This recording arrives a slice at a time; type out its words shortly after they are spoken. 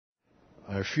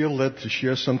I feel led to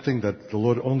share something that the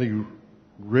Lord only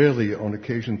rarely on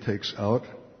occasion takes out,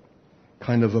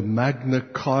 kind of a Magna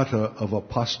Carta of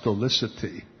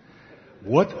Apostolicity.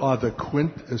 What are the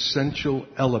quintessential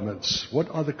elements? What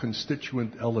are the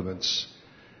constituent elements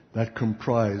that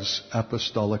comprise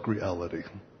apostolic reality?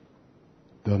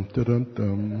 Dum, dum, dum,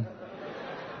 dum.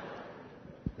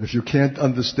 If you can't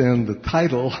understand the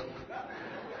title,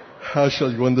 how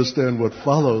shall you understand what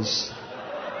follows?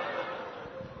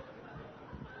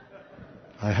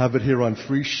 I have it here on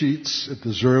 3 sheets. It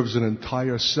deserves an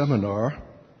entire seminar.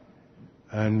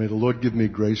 And may the Lord give me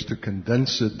grace to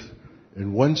condense it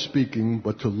in one speaking,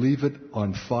 but to leave it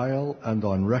on file and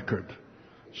on record,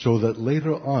 so that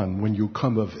later on, when you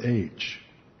come of age,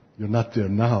 you're not there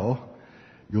now,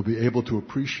 you'll be able to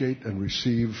appreciate and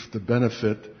receive the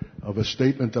benefit of a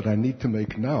statement that I need to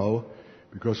make now,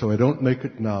 because if I don't make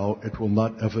it now, it will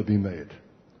not ever be made.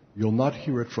 You'll not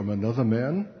hear it from another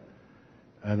man,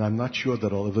 and I'm not sure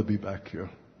that I'll ever be back here,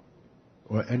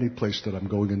 or any place that I'm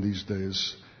going in these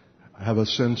days. I have a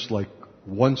sense like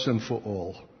once and for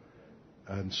all.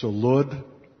 And so, Lord,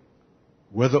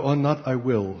 whether or not I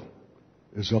will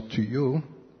is up to you,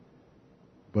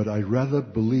 but I'd rather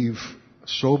believe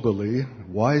soberly,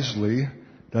 wisely,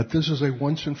 that this is a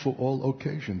once and for all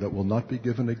occasion that will not be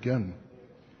given again.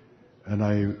 And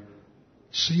I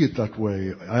see it that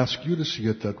way. I ask you to see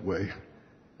it that way.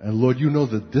 And Lord, you know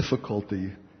the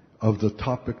difficulty of the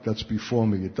topic that's before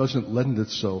me. It doesn't lend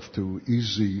itself to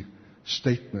easy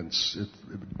statements.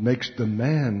 It makes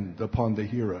demand upon the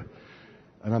hearer.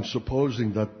 And I'm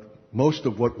supposing that most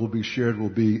of what will be shared will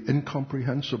be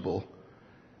incomprehensible,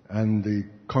 and the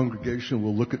congregation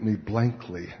will look at me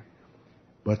blankly.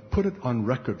 But put it on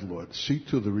record, Lord. See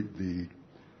to the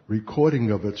recording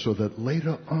of it, so that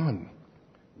later on,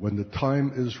 when the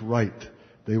time is right,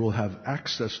 they will have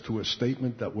access to a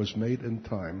statement that was made in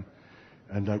time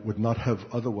and that would not have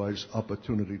otherwise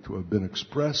opportunity to have been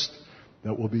expressed,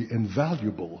 that will be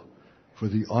invaluable for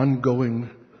the ongoing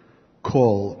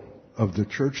call of the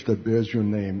church that bears your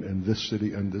name in this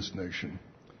city and this nation.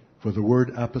 For the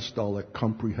word apostolic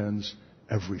comprehends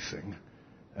everything.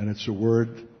 And it's a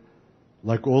word,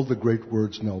 like all the great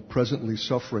words now, presently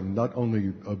suffering not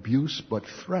only abuse but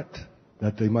threat,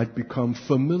 that they might become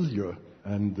familiar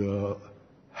and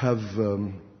have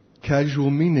casual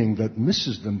meaning that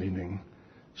misses the meaning.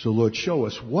 So Lord, show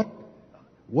us what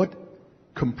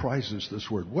comprises this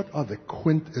word. What are the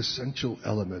quintessential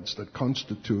elements that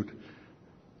constitute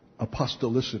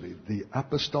apostolicity, the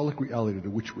apostolic reality to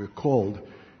which we're called?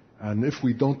 And if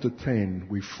we don't attain,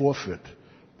 we forfeit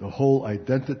the whole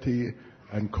identity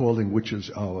and calling which is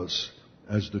ours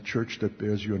as the church that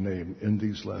bears your name in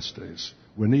these last days.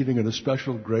 We're needing it a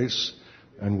special grace,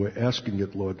 and we're asking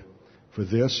it, Lord, for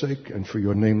their sake and for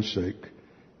your name's sake.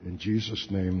 In Jesus'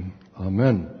 name,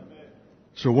 amen.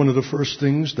 So one of the first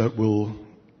things that will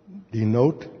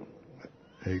denote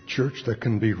a church that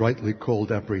can be rightly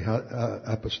called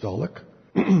apostolic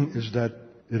is that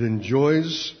it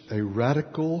enjoys a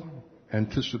radical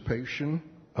anticipation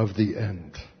of the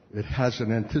end. It has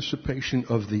an anticipation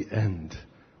of the end,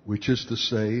 which is to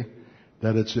say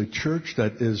that it's a church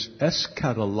that is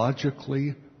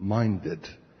eschatologically minded.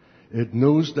 It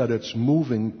knows that it's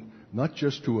moving not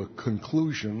just to a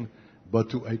conclusion, but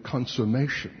to a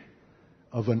consummation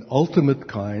of an ultimate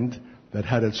kind that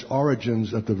had its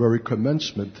origins at the very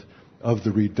commencement of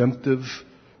the redemptive,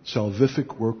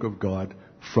 salvific work of God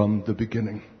from the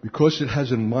beginning. Because it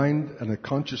has in mind and a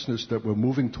consciousness that we're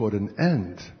moving toward an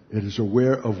end, it is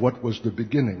aware of what was the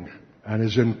beginning and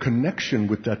is in connection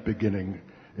with that beginning.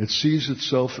 It sees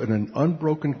itself in an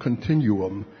unbroken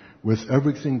continuum with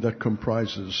everything that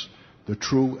comprises the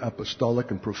true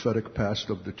apostolic and prophetic past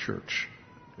of the church.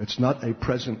 It's not a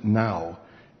present now,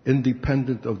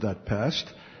 independent of that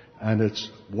past, and it's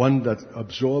one that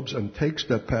absorbs and takes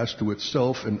that past to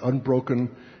itself in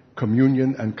unbroken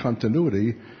communion and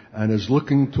continuity, and is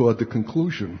looking toward the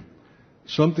conclusion.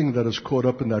 Something that is caught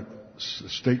up in that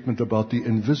statement about the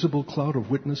invisible cloud of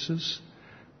witnesses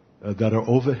that are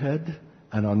overhead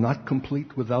and are not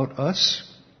complete without us.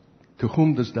 To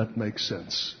whom does that make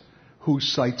sense? Who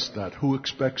cites that? Who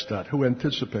expects that? Who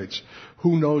anticipates?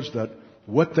 Who knows that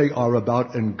what they are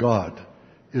about in God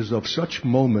is of such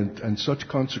moment and such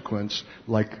consequence,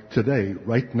 like today,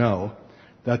 right now,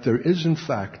 that there is in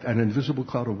fact an invisible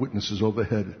cloud of witnesses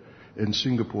overhead in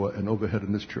Singapore and overhead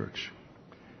in this church.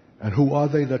 And who are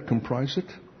they that comprise it?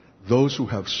 Those who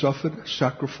have suffered,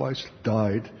 sacrificed,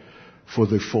 died for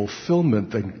the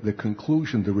fulfillment, the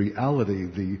conclusion, the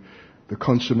reality, the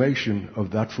consummation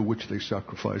of that for which they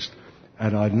sacrificed,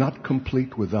 and are not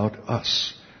complete without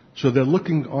us. So they're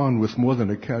looking on with more than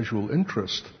a casual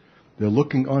interest. They're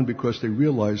looking on because they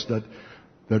realize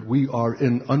that we are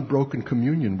in unbroken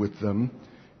communion with them,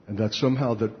 and that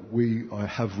somehow that we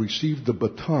have received the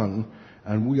baton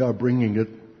and we are bringing it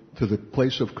to the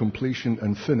place of completion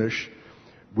and finish,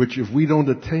 which if we don't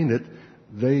attain it,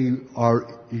 they are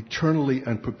eternally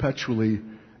and perpetually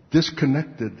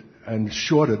disconnected and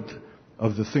shorted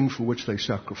of the thing for which they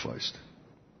sacrificed.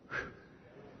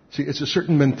 See, it's a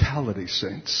certain mentality,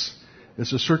 saints.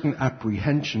 It's a certain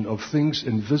apprehension of things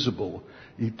invisible,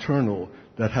 eternal,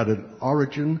 that had an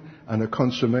origin and a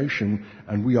consummation,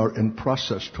 and we are in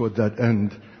process toward that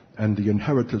end and the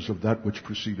inheritors of that which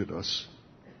preceded us.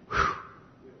 Whew.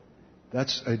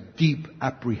 That's a deep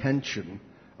apprehension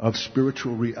of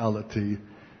spiritual reality,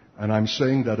 and I'm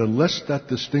saying that unless that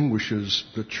distinguishes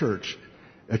the church,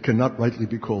 it cannot rightly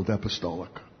be called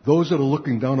apostolic. Those that are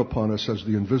looking down upon us as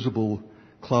the invisible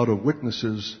cloud of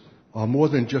witnesses are more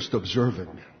than just observing.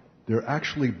 They're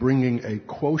actually bringing a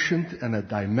quotient and a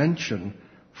dimension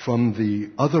from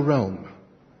the other realm,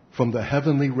 from the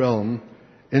heavenly realm,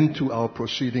 into our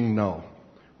proceeding now,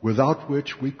 without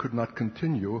which we could not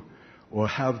continue or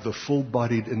have the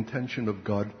full-bodied intention of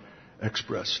God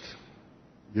expressed.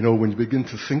 You know, when you begin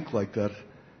to think like that,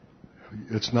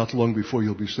 it's not long before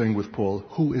you'll be saying with Paul,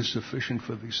 who is sufficient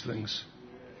for these things?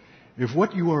 If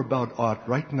what you are about art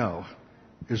right now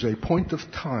is a point of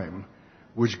time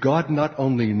which God not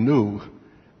only knew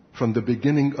from the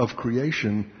beginning of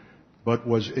creation, but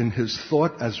was in his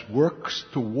thought as works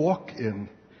to walk in,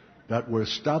 that were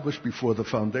established before the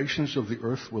foundations of the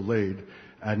earth were laid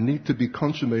and need to be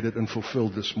consummated and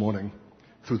fulfilled this morning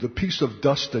through the piece of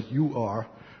dust that you are,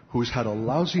 who's had a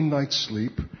lousy night's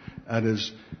sleep and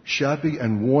is shabby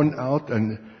and worn out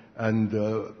and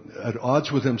at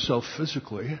odds with himself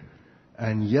physically,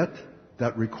 and yet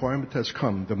that requirement has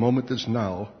come. The moment is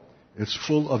now. It's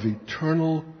full of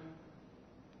eternal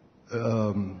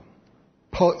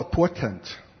portent.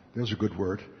 There's a good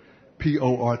word.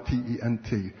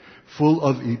 P-O-R-T-E-N-T. Full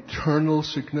of eternal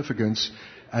significance,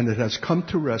 and it has come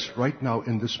to rest right now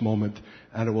in this moment,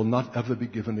 and it will not ever be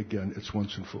given again. It's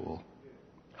once and for all.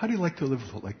 How do you like to live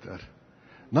like that?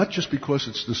 Not just because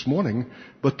it's this morning,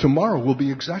 but tomorrow will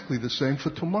be exactly the same for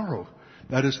tomorrow.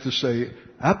 That is to say,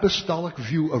 apostolic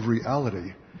view of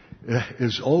reality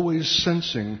is always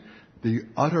sensing the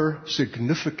utter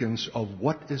significance of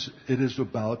what it is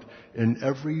about in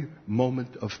every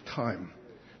moment of time.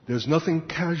 There's nothing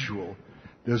casual.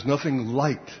 There's nothing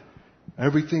light.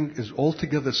 Everything is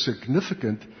altogether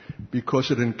significant because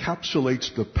it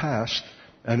encapsulates the past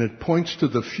and it points to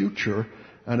the future,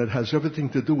 and it has everything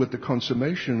to do with the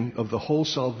consummation of the whole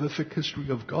salvific history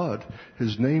of God,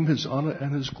 His name, His honor,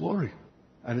 and His glory.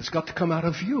 And it's got to come out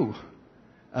of you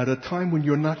at a time when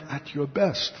you're not at your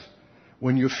best,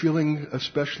 when you're feeling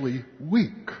especially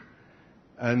weak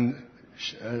and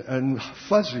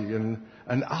fuzzy and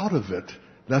out of it.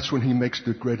 That's when He makes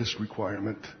the greatest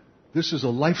requirement. This is a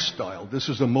lifestyle. This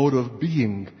is a mode of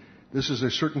being. This is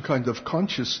a certain kind of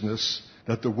consciousness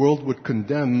that the world would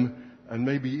condemn and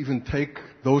maybe even take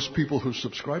those people who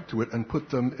subscribe to it and put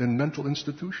them in mental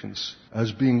institutions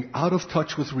as being out of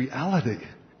touch with reality,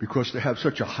 because they have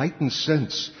such a heightened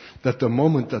sense that the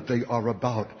moment that they are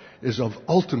about is of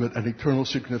ultimate and eternal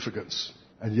significance.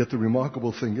 And yet the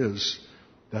remarkable thing is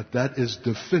that that is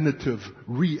definitive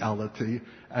reality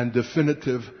and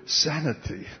definitive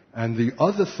sanity. And the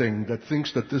other thing that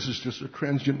thinks that this is just a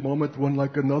transient moment, one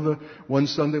like another, one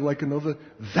Sunday like another,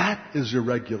 that is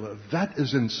irregular, that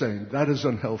is insane, that is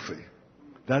unhealthy.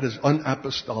 That is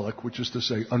unapostolic, which is to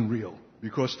say unreal.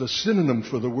 Because the synonym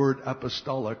for the word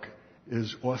apostolic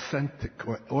is authentic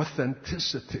or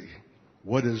authenticity.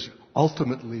 What is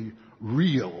ultimately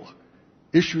real,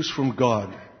 issues from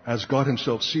God as God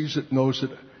Himself sees it, knows it,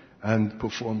 and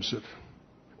performs it.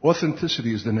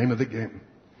 Authenticity is the name of the game.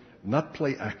 Not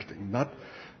play acting, not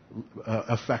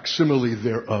a facsimile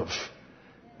thereof.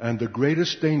 And the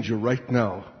greatest danger right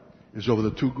now is over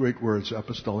the two great words,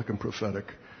 apostolic and prophetic.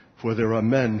 For there are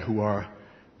men who are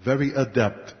very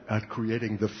adept at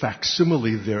creating the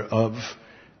facsimile thereof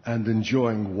and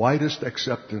enjoying widest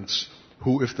acceptance,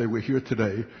 who, if they were here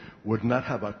today, would not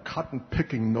have a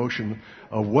cotton-picking notion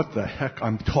of what the heck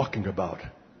I'm talking about.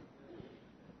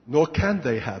 Nor can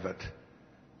they have it,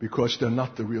 because they're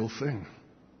not the real thing.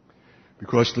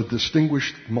 Because the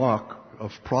distinguished mark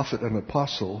of prophet and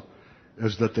apostle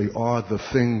is that they are the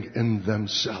thing in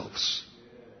themselves.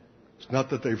 It's not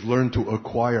that they've learned to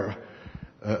acquire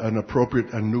an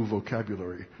appropriate and new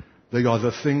vocabulary. They are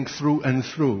the thing through and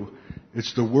through.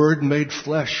 It's the Word made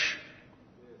flesh.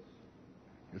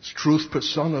 It's truth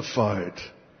personified.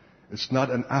 It's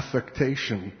not an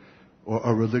affectation or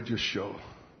a religious show.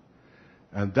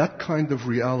 And that kind of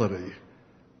reality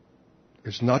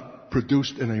is not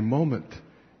produced in a moment.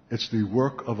 It's the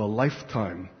work of a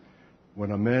lifetime.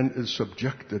 When a man is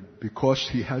subjected, because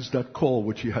he has that call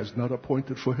which he has not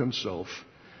appointed for himself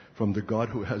from the God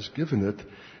who has given it,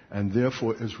 and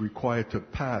therefore is required to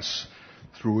pass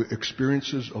through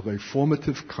experiences of a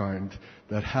formative kind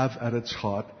that have at its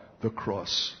heart the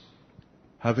cross,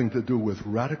 having to do with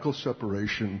radical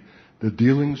separation, the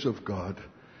dealings of God,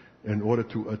 in order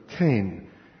to attain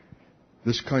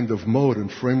this kind of mode and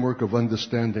framework of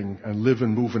understanding and live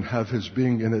and move and have his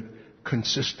being in it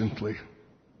consistently.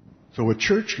 So a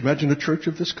church, imagine a church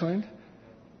of this kind,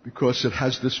 because it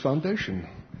has this foundation.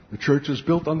 The church is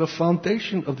built on the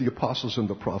foundation of the apostles and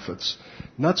the prophets,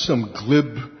 not some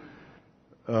glib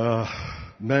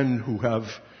men who have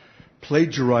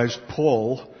plagiarized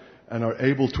Paul and are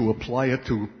able to apply it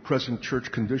to present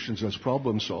church conditions as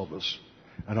problem solvers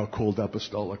and are called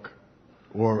apostolic,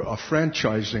 or are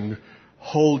franchising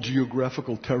whole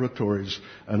geographical territories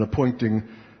and appointing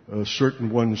certain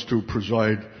ones to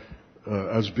preside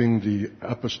as being the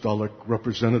apostolic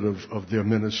representative of their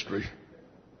ministry.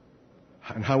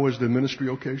 And how was their ministry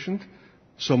occasioned?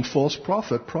 Some false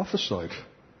prophet prophesied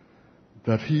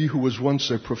that he who was once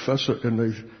a professor in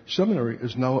a seminary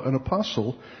is now an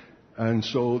apostle, and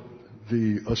so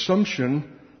the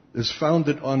assumption is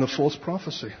founded on a false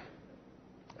prophecy,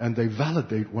 and they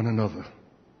validate one another.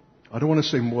 I don't want to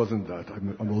say more than that.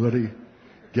 I'm already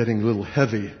getting a little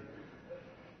heavy.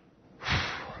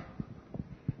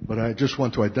 But I just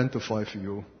want to identify for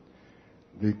you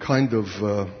the kind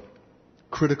of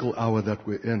critical hour that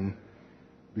we're in,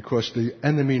 because the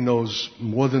enemy knows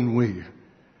more than we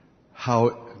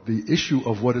how the issue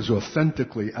of what is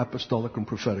authentically apostolic and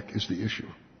prophetic is the issue.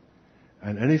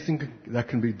 And anything that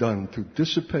can be done to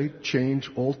dissipate, change,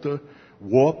 alter,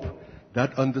 warp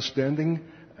that understanding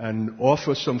and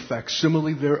offer some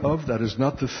facsimile thereof that is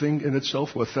not the thing in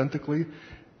itself authentically,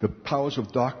 the powers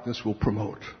of darkness will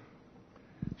promote.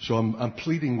 So I'm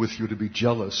pleading with you to be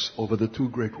jealous over the two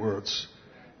great words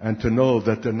and to know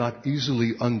that they're not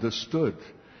easily understood,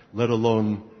 let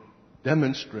alone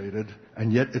demonstrated,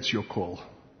 and yet it's your call.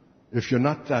 If you're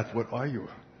not that, what are you?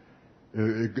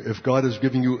 If God is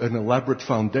giving you an elaborate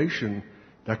foundation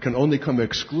that can only come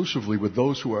exclusively with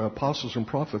those who are apostles and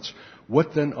prophets,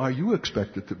 what then are you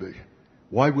expected to be?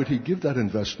 Why would he give that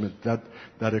investment,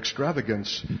 that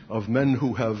extravagance of men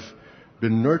who have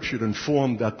been nurtured and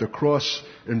formed at the cross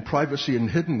in privacy and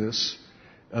hiddenness,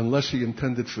 unless he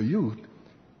intended for you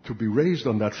to be raised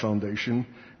on that foundation,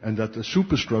 and that the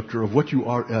superstructure of what you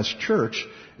are as church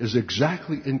is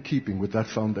exactly in keeping with that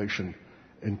foundation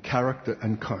in character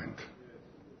and kind.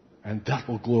 And that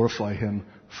will glorify him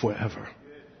forever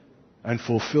and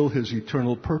fulfill his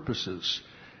eternal purposes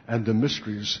and the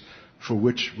mysteries for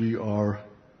which we are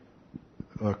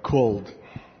called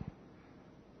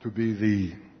to be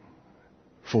the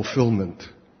fulfillment.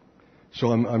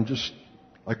 So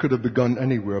I could have begun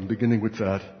anywhere. I'm beginning with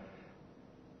that.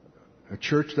 A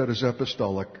church that is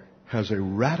apostolic has a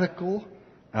radical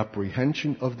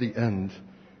apprehension of the end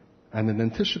and an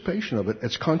anticipation of it.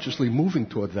 It's consciously moving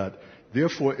toward that.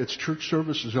 Therefore, its church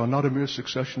services are not a mere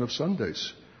succession of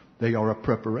Sundays. They are a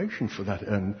preparation for that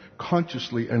end,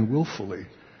 consciously and willfully.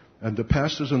 And the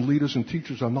pastors and leaders and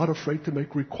teachers are not afraid to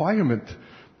make requirement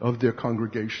of their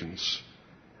congregations.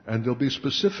 And they'll be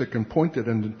specific and pointed,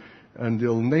 and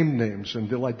they'll name names, and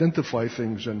they'll identify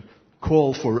things and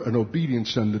call for an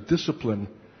obedience and a discipline,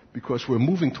 because we're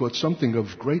moving towards something of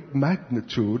great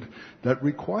magnitude that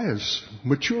requires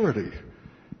maturity.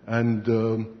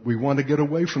 And we want to get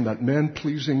away from that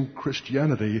man-pleasing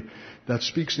Christianity that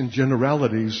speaks in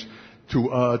generalities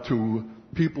to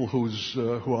people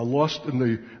who are lost in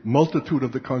the multitude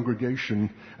of the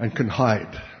congregation and can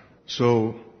hide.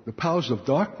 So the powers of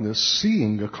darkness,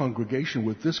 seeing a congregation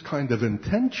with this kind of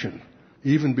intention,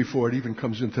 even before it even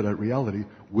comes into that reality,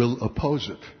 will oppose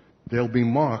it. They'll be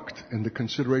marked in the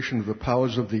consideration of the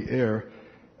powers of the air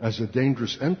as a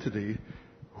dangerous entity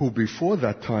who before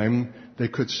that time they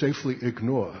could safely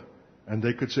ignore. And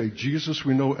they could say, Jesus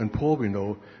we know and Paul we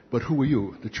know, but who are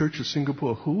you? The Church of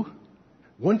Singapore, who?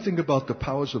 One thing about the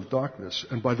powers of darkness,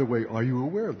 and by the way, are you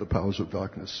aware of the powers of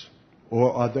darkness?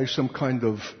 Or are they some kind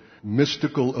of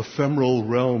mystical, ephemeral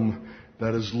realm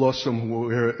that is lost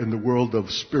somewhere in the world of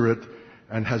spirit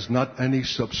and has not any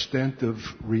substantive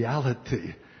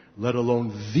reality, let alone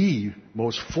the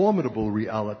most formidable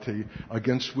reality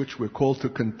against which we're called to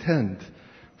contend?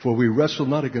 For we wrestle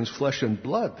not against flesh and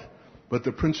blood, but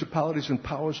the principalities and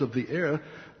powers of the air,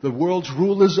 the world's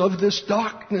rulers of this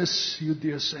darkness, you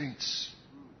dear saints.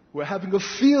 We're having a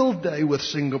field day with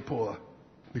Singapore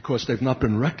because they've not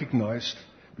been recognized,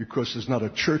 because there's not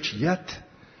a church yet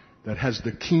that has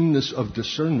the keenness of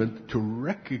discernment to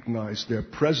recognize their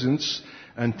presence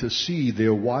and to see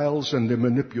their wiles and their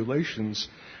manipulations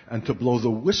and to blow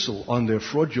the whistle on their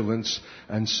fraudulence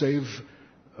and save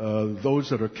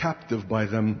those that are captive by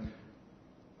them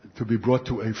to be brought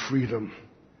to a freedom.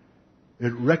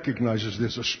 It recognizes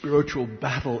there's a spiritual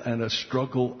battle and a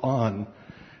struggle on.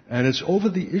 And it's over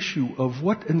the issue of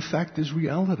what in fact is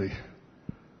reality.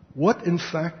 What in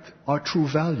fact are true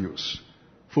values?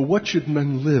 For what should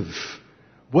men live?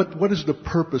 What is the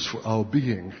purpose for our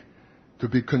being? To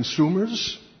be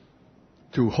consumers?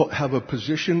 To have a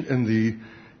position in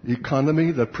the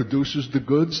economy that produces the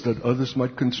goods that others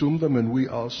might consume them and we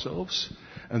ourselves?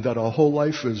 And that our whole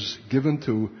life is given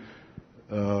to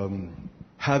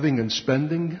having and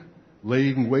spending,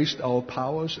 laying waste our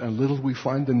powers, and little we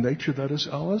find in nature that is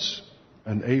ours?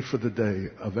 An A for the day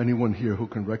of anyone here who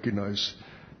can recognize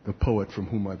the poet from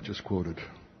whom I've just quoted.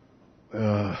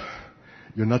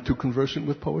 You're not too conversant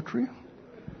with poetry?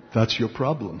 That's your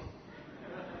problem.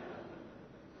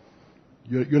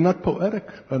 You're not poetic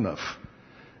enough.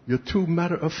 You're too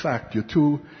matter of fact. You're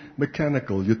too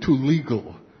mechanical. You're too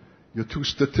legal. You're too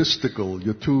statistical.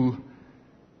 You're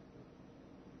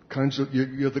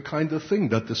the kind of thing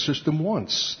that the system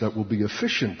wants, that will be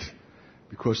efficient,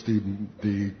 because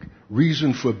the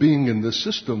reason for being in the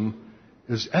system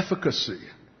is efficacy,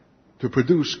 to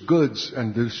produce goods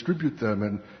and distribute them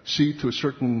and see to a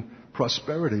certain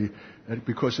prosperity, and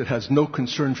because it has no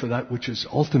concern for that which is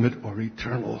ultimate or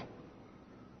eternal,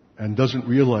 and doesn't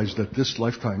realize that this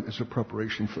lifetime is a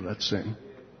preparation for that same.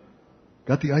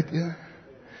 Got the idea?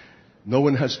 No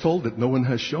one has told it, no one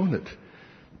has shown it.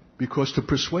 Because to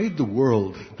persuade the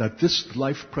world that this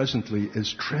life presently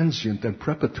is transient and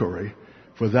preparatory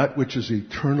for that which is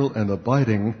eternal and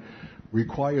abiding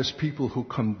requires people who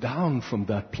come down from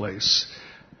that place,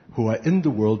 who are in the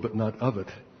world but not of it,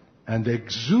 and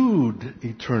exude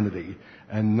eternity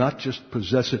and not just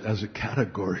possess it as a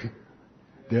category.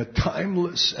 They're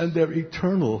timeless and they're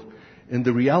eternal in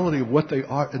the reality of what they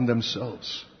are in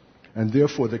themselves. And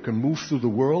therefore they can move through the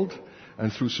world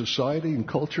and through society and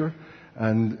culture,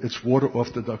 and it's water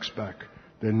off the duck's back.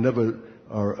 They never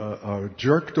are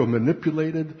jerked or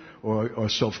manipulated or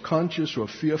self-conscious or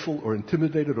fearful or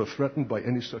intimidated or threatened by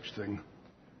any such thing.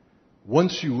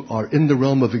 Once you are in the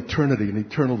realm of eternity and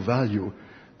eternal value,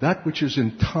 that which is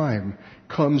in time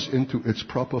comes into its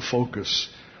proper focus,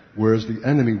 whereas the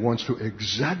enemy wants to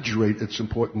exaggerate its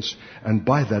importance and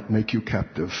by that make you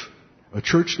captive. A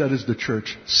church that is the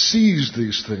church sees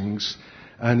these things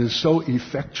and is so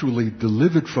effectually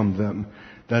delivered from them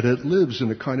that it lives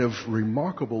in a kind of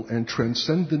remarkable and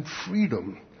transcendent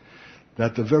freedom,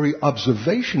 that the very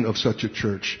observation of such a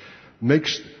church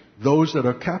makes those that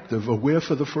are captive aware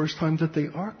for the first time that they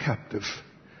are captive,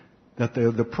 that they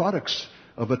are the products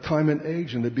of a time and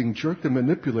age, and they're being jerked and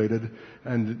manipulated,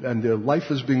 and their life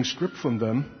is being stripped from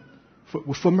them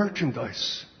for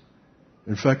merchandise.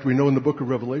 In fact, we know in the book of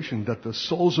Revelation that the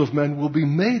souls of men will be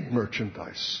made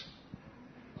merchandise.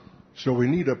 So we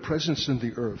need a presence in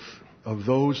the earth of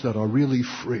those that are really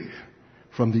free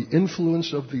from the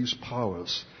influence of these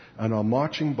powers and are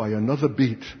marching by another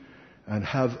beat and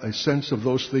have a sense of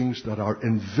those things that are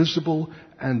invisible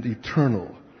and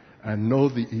eternal, and know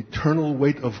the eternal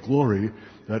weight of glory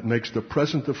that makes the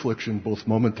present affliction both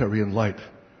momentary and light.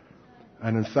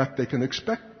 And in fact, they can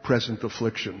expect present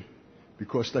affliction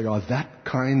because they are that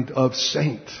kind of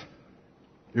saint.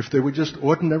 If they were just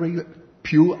ordinary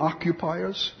pew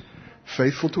occupiers,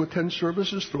 faithful to attend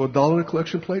services, throw $1 in a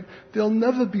collection plate, they'll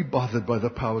never be bothered by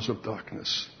the powers of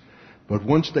darkness. But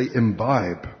once they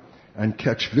imbibe and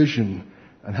catch vision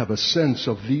and have a sense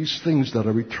of these things that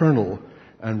are eternal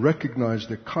and recognize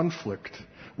the conflict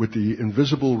with the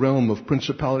invisible realm of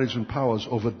principalities and powers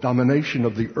over domination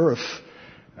of the earth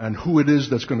and who it is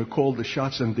that's going to call the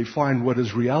shots and define what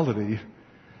is reality,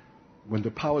 when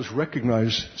the powers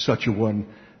recognize such a one,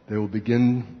 they will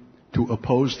begin to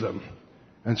oppose them.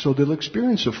 And so they'll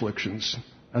experience afflictions.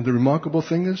 And the remarkable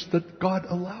thing is that God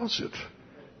allows it.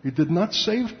 He did not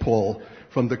save Paul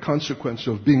from the consequence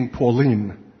of being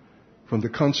Pauline, from the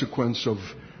consequence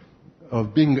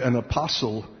of being an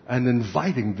apostle and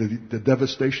inviting the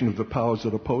devastation of the powers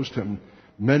that opposed him,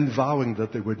 men vowing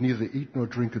that they would neither eat nor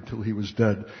drink until he was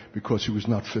dead because he was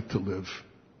not fit to live.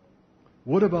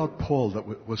 What about Paul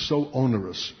that was so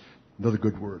onerous? Another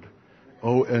good word.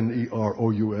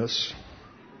 O-N-E-R-O-U-S.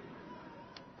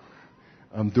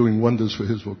 I'm doing wonders for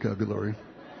his vocabulary.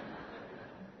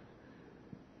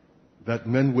 That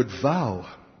men would vow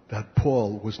that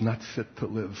Paul was not fit to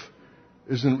live.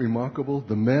 Isn't it remarkable?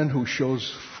 The man who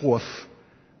shows forth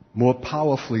more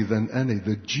powerfully than any,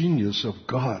 the genius of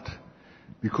God.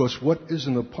 Because what is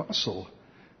an apostle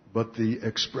but the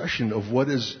expression of what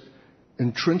is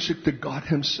intrinsic to God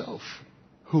himself,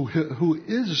 who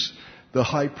is the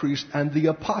high priest and the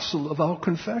apostle of our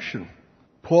confession.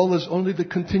 Paul is only the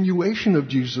continuation of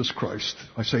Jesus Christ.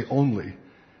 I say only.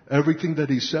 Everything that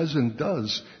he says and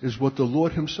does is what the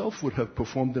Lord himself would have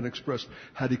performed and expressed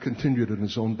had he continued in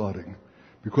his own body.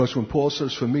 Because when Paul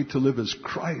says, for me to live is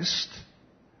Christ,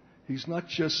 he's not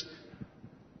just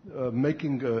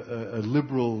making a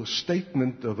liberal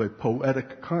statement of a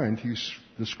poetic kind. He's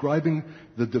describing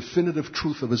the definitive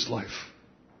truth of his life.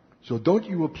 So don't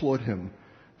you applaud him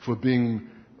for being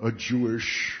a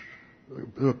Jewish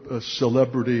a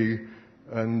celebrity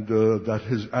and that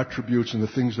his attributes and the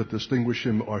things that distinguish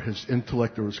him are his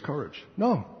intellect or his courage.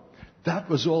 No, that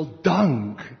was all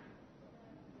dung.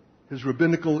 His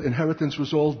rabbinical inheritance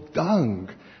was all dung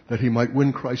that he might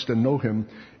win Christ and know him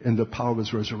in the power of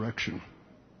his resurrection.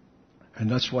 And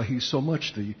that's why he's so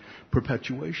much the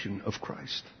perpetuation of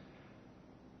Christ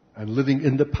and living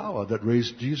in the power that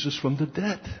raised Jesus from the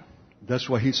dead. That's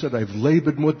why he said, I've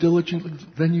labored more diligently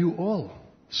than you all.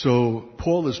 So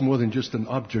Paul is more than just an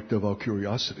object of our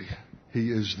curiosity.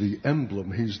 He is the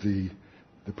emblem. He's the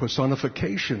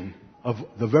personification of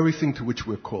the very thing to which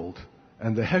we're called.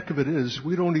 And the heck of it is,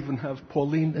 we don't even have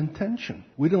Pauline intention.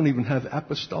 We don't even have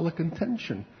apostolic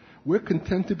intention. We're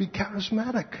content to be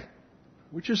charismatic,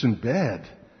 which isn't bad,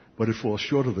 but it falls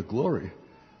short of the glory.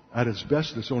 At its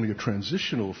best, it's only a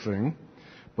transitional thing,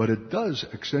 but it does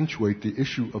accentuate the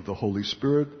issue of the Holy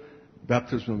Spirit,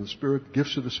 baptism of the Spirit,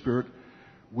 gifts of the Spirit,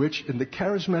 which in the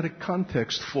charismatic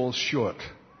context falls short.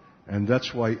 And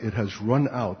that's why it has run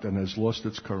out and has lost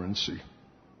its currency.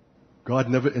 God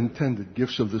never intended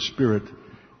gifts of the Spirit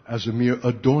as a mere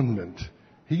adornment.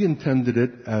 He intended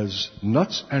it as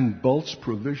nuts and bolts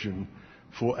provision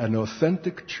for an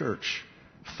authentic church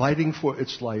fighting for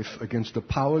its life against the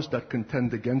powers that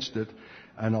contend against it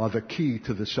and are the key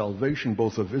to the salvation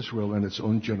both of Israel and its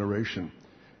own generation.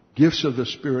 Gifts of the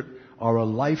Spirit are a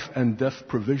life and death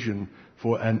provision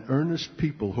for an earnest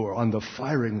people who are on the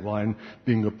firing line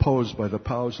being opposed by the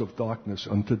powers of darkness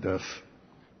unto death.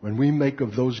 When we make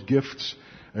of those gifts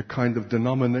a kind of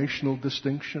denominational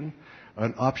distinction,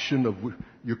 an option of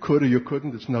you could or you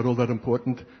couldn't, it's not all that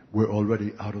important, we're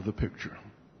already out of the picture.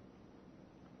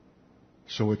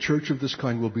 So a church of this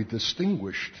kind will be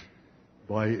distinguished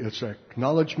by its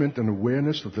acknowledgement and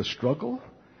awareness of the struggle,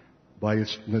 by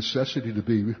its necessity to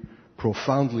be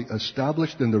profoundly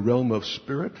established in the realm of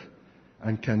spirit,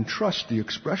 and can trust the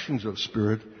expressions of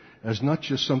spirit as not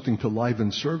just something to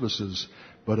liven services,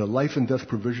 but a life and death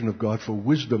provision of God for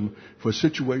wisdom for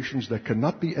situations that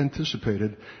cannot be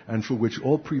anticipated and for which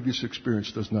all previous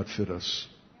experience does not fit us.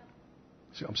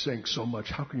 See, I'm saying so much.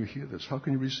 How can you hear this? How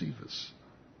can you receive this?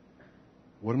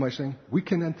 What am I saying? We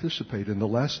can anticipate in the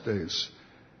last days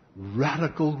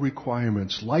radical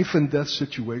requirements, life and death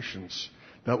situations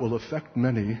that will affect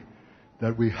many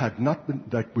that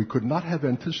we could not have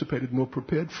anticipated nor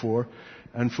prepared for,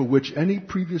 and for which any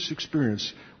previous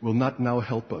experience will not now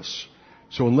help us.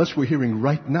 So unless we're hearing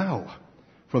right now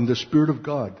from the Spirit of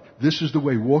God, this is the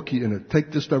way, walk ye in it,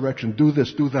 take this direction, do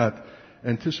this, do that,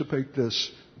 anticipate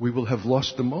this, we will have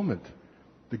lost the moment.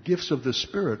 The gifts of the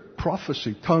Spirit,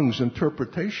 prophecy, tongues,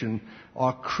 interpretation,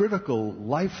 are critical,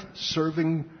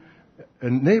 life-serving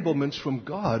enablements from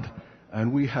God,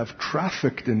 and we have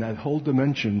trafficked in that whole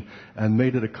dimension and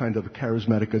made it a kind of a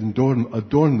charismatic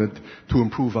adornment to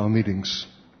improve our meetings.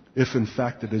 If in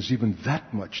fact it is even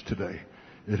that much today.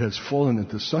 It has fallen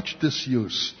into such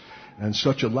disuse and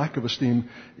such a lack of esteem,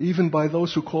 even by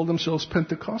those who call themselves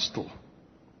Pentecostal.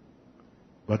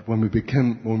 But when we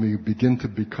begin to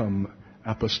become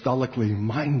apostolically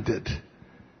minded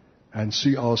and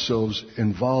see ourselves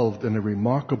involved in a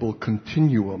remarkable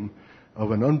continuum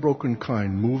of an unbroken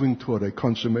kind, moving toward a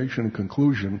consummation and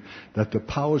conclusion that the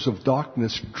powers of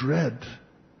darkness dread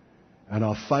and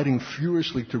are fighting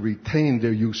furiously to retain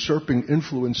their usurping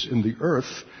influence in the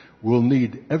earth, will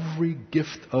need every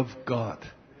gift of God.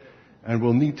 And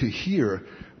will need to hear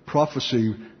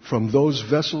prophecy from those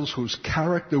vessels whose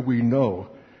character we know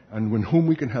and in whom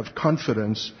we can have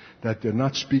confidence that they're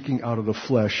not speaking out of the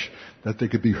flesh, that they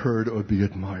could be heard or be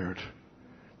admired.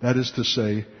 That is to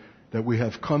say, that we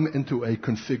have come into a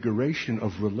configuration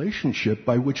of relationship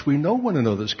by which we know one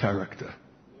another's character.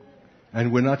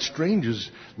 And we're not strangers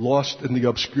lost in the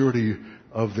obscurity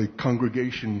of the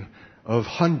congregation of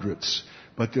hundreds.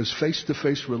 But there's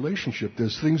face-to-face relationship.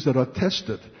 There's things that are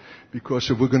tested. Because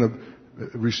if we're going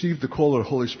to receive the call of the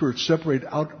Holy Spirit, separate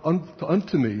out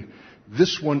unto me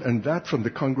this one and that from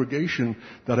the congregation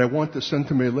that I want to send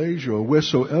to Malaysia or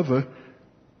wheresoever,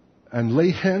 and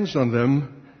lay hands on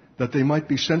them that they might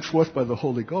be sent forth by the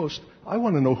Holy Ghost, I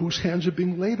want to know whose hands are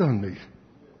being laid on me.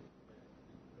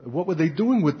 What were they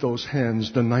doing with those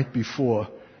hands the night before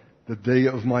the day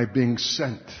of my being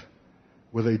sent?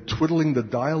 Were they twiddling the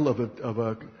dial of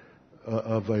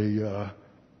a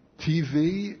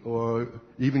TV, or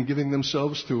even giving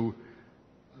themselves to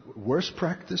worse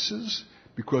practices?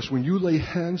 Because when you lay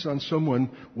hands on someone,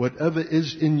 whatever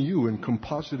is in you and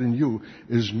composite in you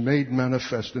is made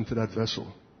manifest into that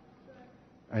vessel.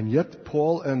 And yet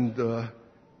Paul and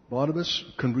Barnabas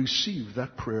can receive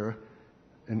that prayer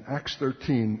in Acts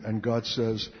 13, and God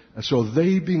says, and so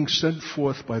they being sent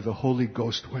forth by the Holy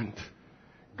Ghost went.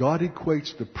 God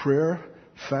equates the prayer,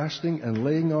 fasting, and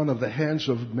laying on of the hands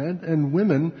of men and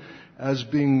women as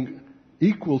being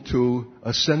equal to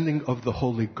ascending of the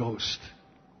Holy Ghost.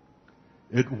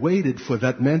 It waited for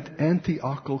that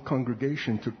Antiochal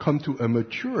congregation to come to a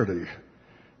maturity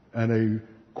and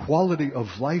a quality of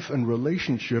life and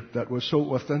relationship that was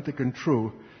so authentic and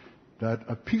true that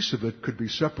a piece of it could be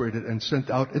separated and sent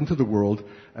out into the world,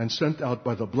 and sent out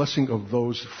by the blessing of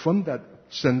those from that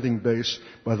sending base,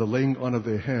 by the laying on of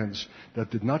their hands, that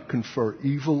did not confer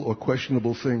evil or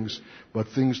questionable things, but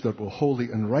things that were holy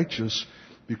and righteous,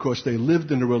 because they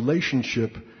lived in a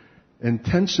relationship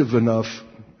intensive enough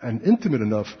and intimate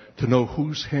enough to know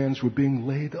whose hands were being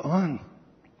laid on.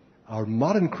 Our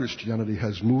modern Christianity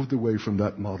has moved away from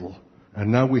that model.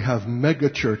 And now we have mega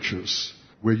churches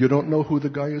where you don't know who the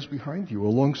guy is behind you,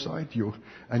 alongside you,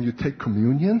 and you take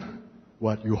communion.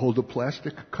 What? You hold a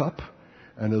plastic cup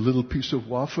and a little piece of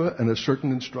wafer and a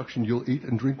certain instruction you'll eat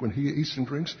and drink when he eats and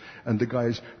drinks, and the guy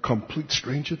is complete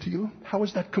stranger to you? How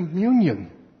is that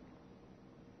communion?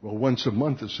 Well, once a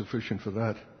month is sufficient for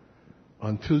that,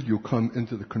 until you come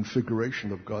into the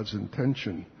configuration of God's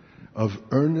intention of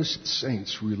earnest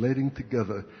saints relating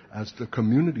together as the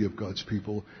community of God's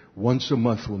people. Once a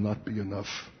month will not be enough.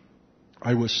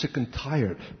 I was sick and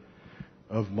tired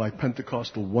of my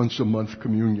Pentecostal once-a-month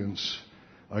communions.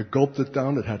 I gulped it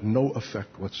down. It had no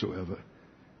effect whatsoever.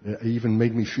 It even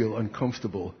made me feel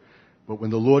uncomfortable. But when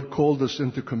the Lord called us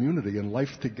into community and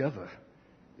life together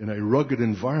in a rugged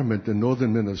environment in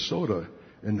northern Minnesota,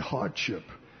 in hardship,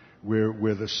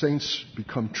 where the saints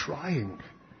become trying,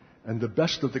 and the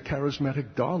best of the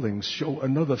charismatic darlings show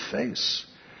another face,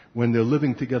 when they're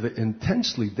living together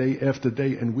intensely day after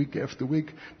day and week after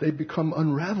week, they become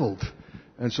unraveled.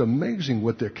 And it's amazing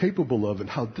what they're capable of and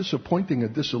how disappointing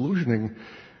and disillusioning,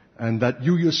 and that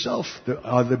you yourself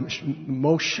are the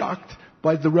most shocked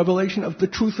by the revelation of the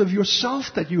truth of yourself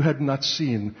that you had not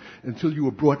seen until you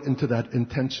were brought into that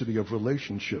intensity of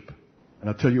relationship. And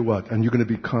I'll tell you what, and you're going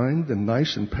to be kind and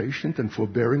nice and patient and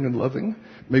forbearing and loving,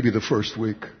 maybe the first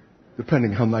week,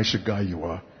 depending how nice a guy you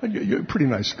are. And you're pretty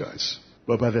nice guys.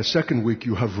 But by the second week,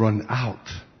 you have run out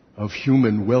of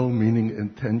human well-meaning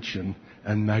intention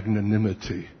and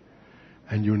magnanimity,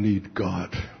 and you need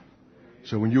God.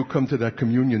 So when you come to that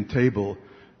communion table,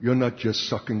 you're not just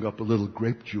sucking up a little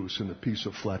grape juice and a piece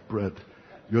of flat bread.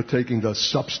 You're taking the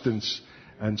substance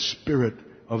and spirit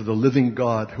of the living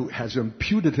God, who has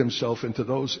imputed himself into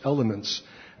those elements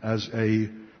as a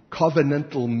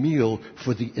covenantal meal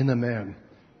for the inner man,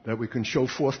 that we can show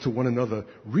forth to one another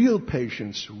real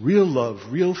patience, real love,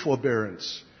 real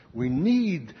forbearance. We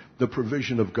need the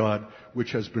provision of God,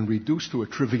 which has been reduced to a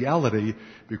triviality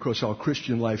because our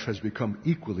Christian life has become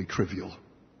equally trivial.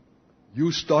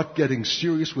 You start getting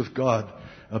serious with God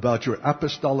about your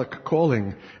apostolic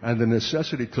calling and the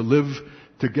necessity to live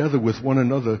together with one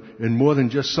another in more than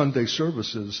just Sunday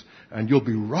services, and you'll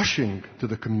be rushing to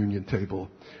the communion table,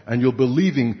 and you'll be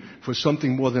believing for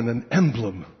something more than an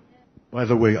emblem. By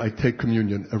the way, I take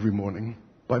communion every morning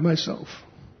by myself,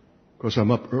 because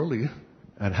I'm up early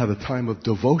and have a time of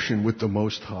devotion with the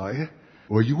Most High,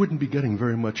 or you wouldn't be getting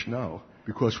very much now,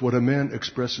 because what a man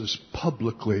expresses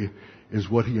publicly is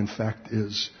what he in fact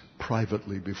is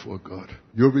privately before God.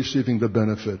 You're receiving the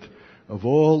benefit of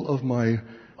all of my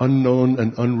unknown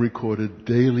and unrecorded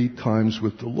daily times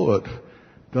with the Lord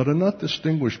that are not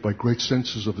distinguished by great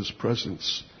senses of his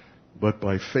presence, but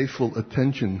by faithful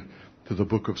attention to the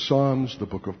book of Psalms, the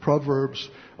book of Proverbs,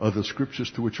 other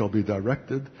scriptures to which I'll be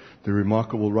directed, the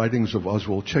remarkable writings of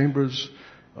Oswald Chambers,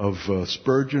 of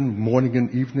Spurgeon, morning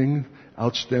and evening,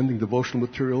 outstanding devotional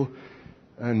material,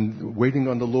 and waiting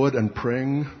on the Lord and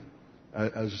praying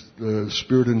as the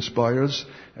Spirit inspires.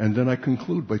 And then I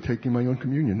conclude by taking my own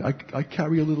communion. I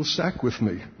carry a little sack with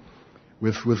me,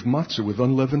 with matzah, with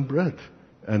unleavened bread,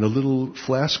 and a little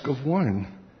flask of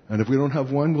wine. And if we don't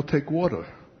have wine, we'll take water.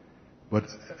 But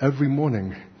every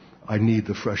morning, I need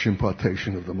the fresh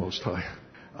impartation of the Most High.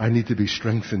 I need to be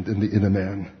strengthened in the inner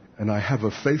man. And I have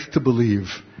a faith to believe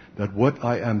that what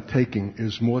I am taking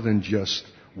is more than just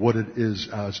what it is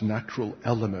as natural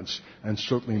elements, and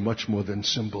certainly much more than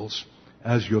symbols.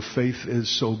 As your faith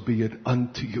is, so be it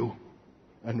unto you.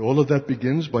 And all of that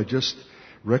begins by just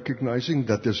recognizing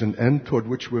that there's an end toward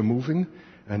which we're moving,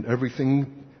 and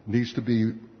everything needs to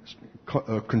be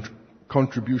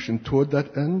contribution toward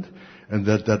that end, and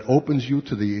that opens you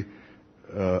to the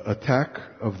attack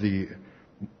of the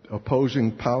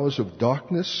opposing powers of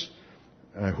darkness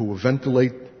who will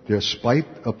ventilate their spite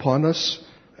upon us,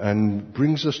 and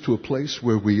brings us to a place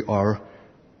where we are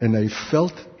in a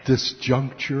felt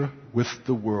disjuncture with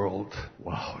the world.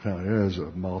 Wow, now there's a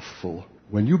mouthful.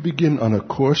 When you begin on a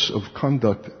course of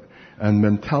conduct and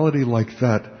mentality like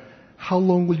that, how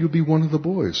long will you be one of the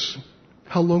boys?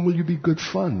 How long will you be good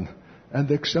fun and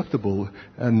acceptable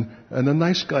and a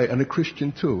nice guy and a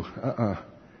Christian too?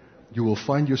 You will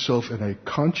find yourself in a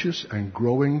conscious and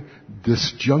growing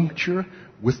disjuncture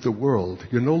with the world.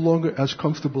 You're no longer as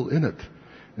comfortable in it.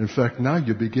 In fact, now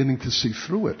you're beginning to see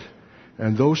through it.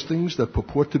 And those things that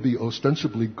purport to be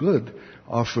ostensibly good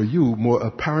are for you more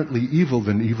apparently evil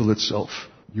than evil itself.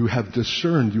 You have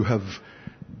discerned, you have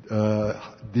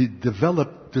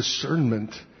developed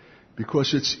discernment,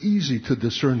 because it's easy to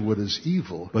discern what is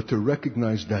evil, but to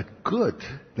recognize that good,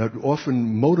 that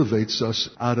often motivates us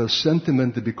out of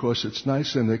sentiment because it's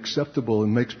nice and acceptable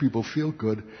and makes people feel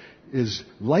good, is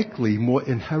likely more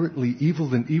inherently evil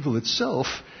than evil itself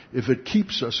if it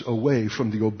keeps us away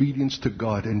from the obedience to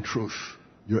God in truth.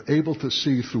 You're able to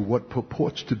see through what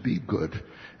purports to be good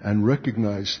and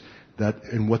recognize that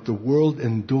in what the world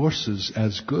endorses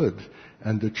as good,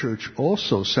 and the church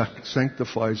also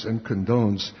sanctifies and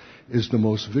condones, is the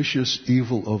most vicious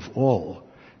evil of all,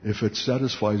 if it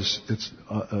satisfies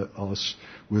us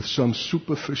with some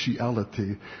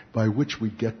superficiality by which we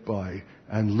get by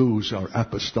and lose our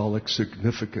apostolic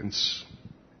significance.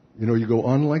 You know, you go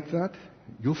on like that,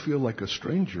 you'll feel like a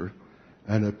stranger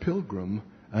and a pilgrim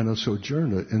and a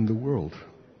sojourner in the world.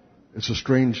 It's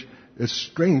strange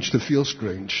to feel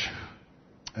strange.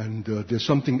 And there's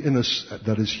something in us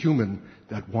that is human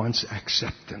that wants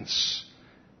acceptance,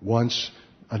 wants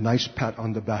a nice pat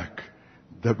on the back,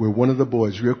 that we're one of the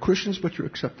boys. We are Christians, but you're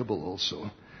acceptable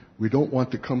also. We don't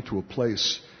want to come to a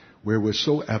place where we're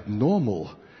so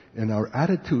abnormal in our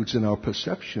attitudes and our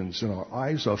perceptions, and our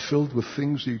eyes are filled with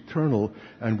things eternal,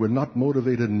 and we're not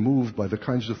motivated and moved by the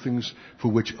kinds of things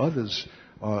for which others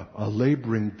are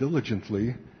laboring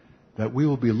diligently, that we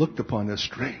will be looked upon as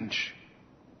strange.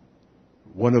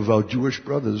 One of our Jewish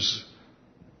brothers,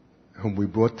 whom we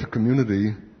brought to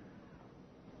community,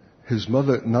 his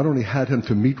mother not only had him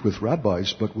to meet with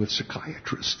rabbis, but with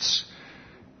psychiatrists,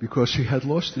 because he had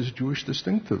lost his Jewish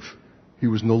distinctive. He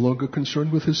was no longer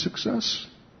concerned with his success.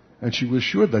 And she was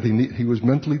sure that he was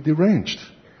mentally deranged.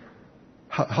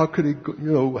 How could he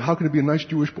be a nice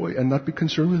Jewish boy and not be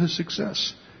concerned with his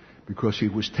success? Because he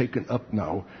was taken up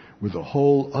now with a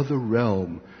whole other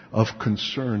realm of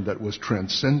concern that was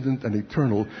transcendent and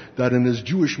eternal, that in his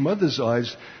Jewish mother's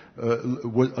eyes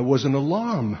was an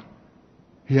alarm.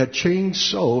 He had changed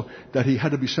so that he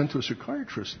had to be sent to a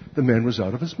psychiatrist. The man was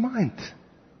out of his mind.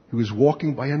 He was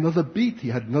walking by another beat. He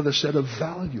had another set of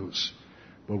values.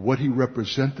 But what he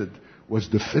represented was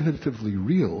definitively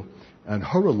real, and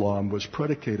her alarm was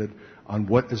predicated on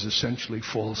what is essentially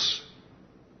false.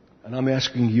 And I'm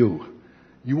asking you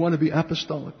want to be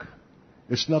apostolic?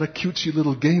 It's not a cutesy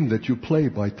little game that you play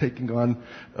by taking on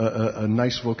a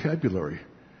nice vocabulary.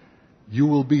 You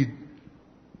will be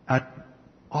at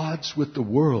odds with the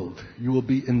world. You will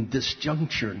be in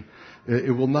disjunction.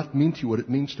 It will not mean to you what it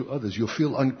means to others. You'll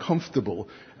feel uncomfortable,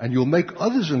 and you'll make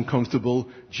others uncomfortable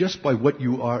just by what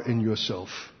you are in yourself,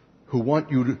 who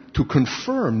want you to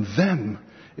confirm them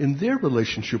in their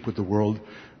relationship with the world,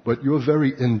 but your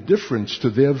very indifference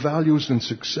to their values and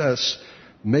success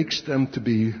makes them to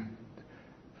be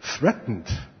threatened.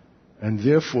 And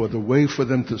therefore, the way for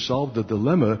them to solve the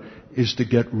dilemma is to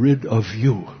get rid of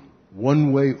you,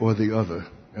 one way or the other.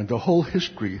 And the whole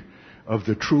history of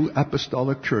the true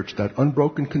apostolic church, that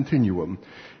unbroken continuum,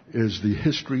 is the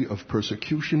history of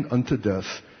persecution unto death,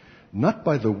 not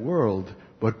by the world,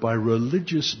 but by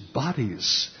religious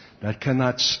bodies that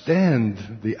cannot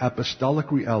stand the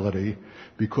apostolic reality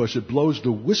because it blows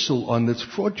the whistle on its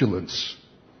fraudulence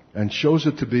and shows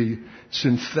it to be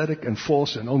synthetic and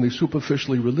false and only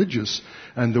superficially religious.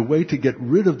 And the way to get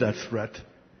rid of that threat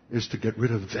is to get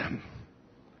rid of them.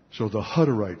 So the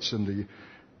Hutterites and the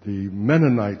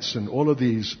Mennonites and all of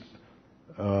these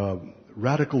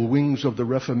radical wings of the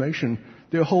Reformation,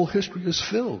 their whole history is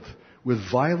filled with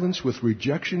violence, with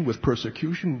rejection, with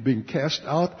persecution, being cast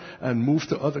out and moved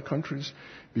to other countries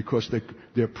because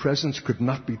their presence could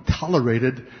not be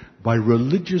tolerated by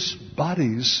religious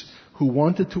bodies who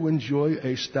wanted to enjoy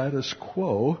a status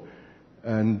quo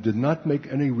and did not make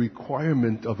any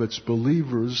requirement of its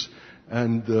believers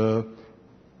and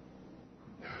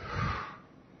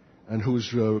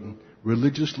whose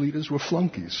religious leaders were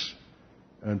flunkies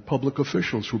and public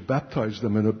officials who baptized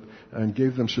them and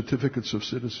gave them certificates of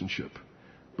citizenship.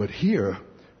 But here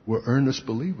were earnest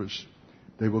believers.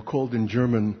 They were called in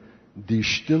German, Die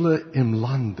Stille im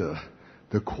Lande,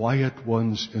 the quiet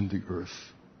ones in the earth.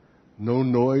 No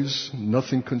noise,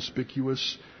 nothing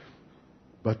conspicuous,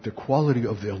 but the quality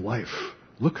of their life.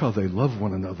 Look how they love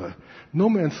one another. No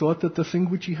man thought that the thing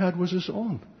which he had was his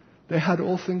own. They had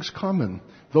all things common.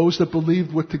 Those that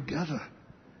believed were together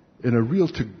in a real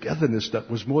togetherness that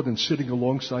was more than sitting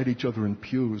alongside each other in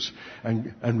pews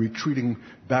and retreating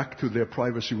back to their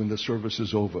privacy when the service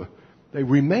is over. They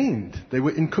remained. They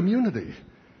were in community.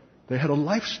 They had a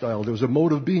lifestyle. There was a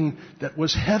mode of being that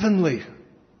was heavenly.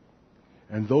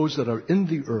 And those that are in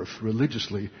the earth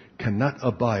religiously cannot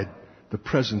abide the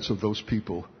presence of those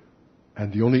people.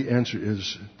 And the only answer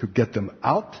is to get them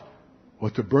out, or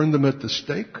to burn them at the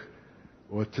stake,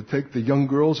 or to take the young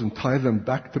girls and tie them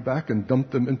back to back and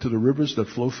dump them into the rivers that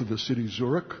flow through the city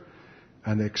Zurich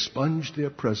and expunge their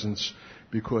presence,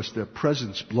 because their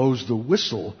presence blows the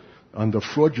whistle on the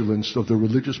fraudulence of the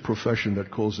religious profession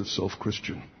that calls itself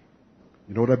Christian.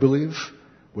 You know what I believe?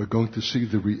 We're going to see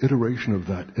the reiteration of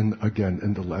that again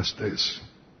in the last days.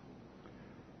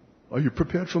 Are you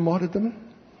prepared for martyrdom?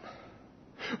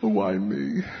 Why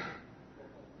me?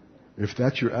 If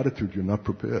that's your attitude, you're not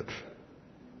prepared.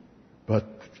 But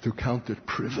to count it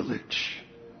privilege.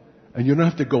 And you don't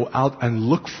have to go out and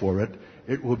look for it.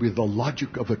 It will be the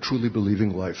logic of a truly believing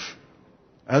life.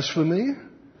 As for me,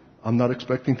 I'm not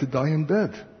expecting to die in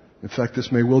bed. In fact,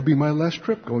 this may well be my last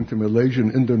trip, going to Malaysia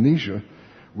and Indonesia,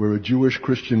 where a Jewish,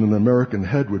 Christian, and American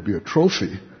head would be a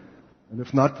trophy. And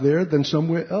if not there, then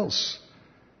somewhere else.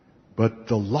 But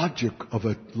the logic of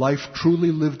a life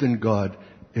truly lived in God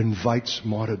invites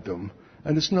martyrdom.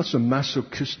 And it's not some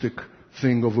masochistic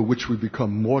thing over which we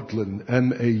become maudlin,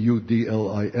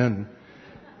 M-A-U-D-L-I-N,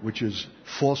 which is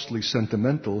falsely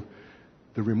sentimental.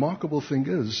 The remarkable thing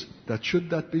is that should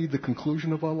that be the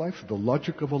conclusion of our life, the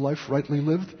logic of a life rightly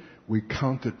lived, we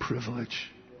count it privilege.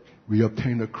 We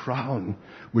obtain a crown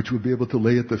which we'll be able to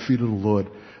lay at the feet of the Lord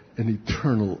in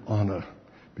eternal honor,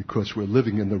 because we're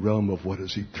living in the realm of what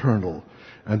is eternal.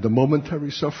 And the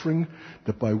momentary suffering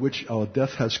that by which our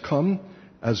death has come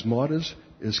as martyrs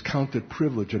is counted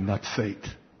privilege and not fate.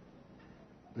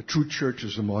 The true church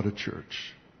is a martyr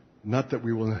church. Not that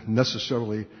we will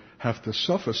necessarily have to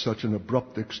suffer such an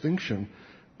abrupt extinction,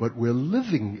 but we're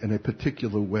living in a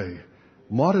particular way.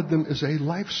 Martyrdom is a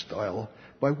lifestyle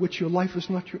by which your life is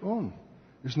not your own.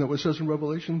 Isn't that what it says in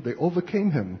Revelation? They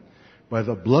overcame him by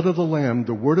the blood of the Lamb,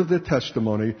 the word of their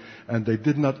testimony, and they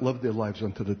did not love their lives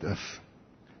unto the death.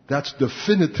 That's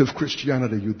definitive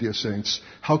Christianity, you dear saints.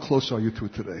 How close are you to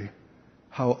it today?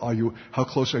 How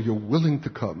close are you willing to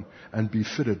come and be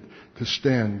fitted to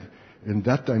stand in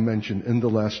that dimension in the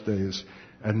last days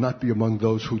and not be among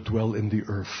those who dwell in the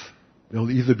earth?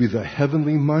 They'll either be the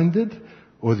heavenly minded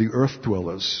or the earth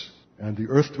dwellers. And the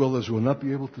earth dwellers will not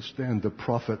be able to stand the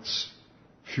prophets,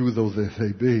 few though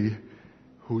they be,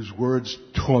 whose words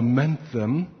torment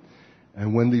them.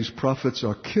 And when these prophets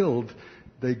are killed,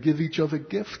 they give each other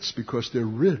gifts because they're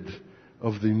rid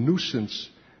of the nuisance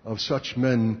of such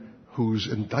men whose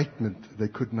indictment they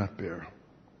could not bear.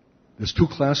 There's two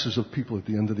classes of people at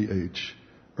the end of the age: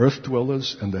 earth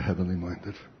dwellers and the heavenly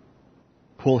minded.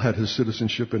 Paul had his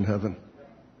citizenship in heaven.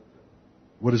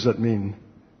 What does that mean?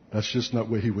 That's just not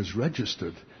where he was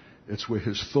registered. It's where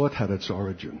his thought had its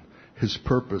origin, his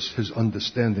purpose, his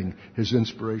understanding, his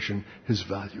inspiration, his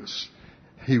values.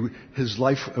 His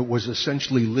life was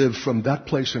essentially lived from that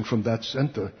place and from that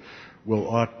center.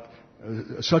 Well,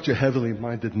 such a heavenly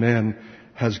minded man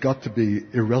has got to be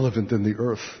irrelevant in the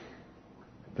earth.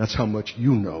 That's how much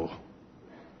you know.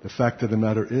 The fact of the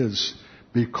matter is,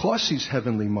 because he's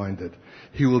heavenly minded,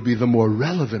 he will be the more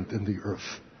relevant in the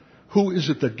earth. Who is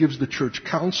it that gives the church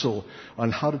counsel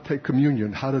on how to take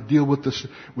communion, how to deal with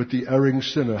the erring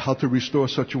sinner, how to restore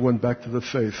such a one back to the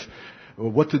faith,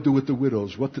 or what to do with the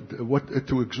widows, what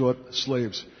to exhort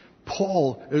slaves?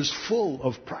 Paul is full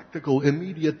of practical,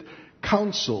 immediate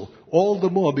counsel, all the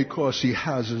more because he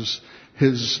has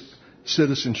his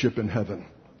citizenship in heaven.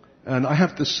 And I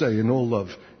have to say, in all love,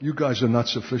 you guys are not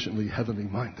sufficiently heavenly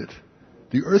minded.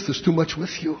 The earth is too much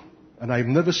with you. And I've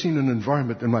never seen an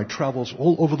environment in my travels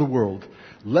all over the world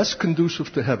less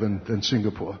conducive to heaven than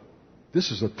Singapore.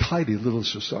 This is a tidy little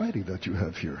society that you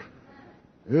have here.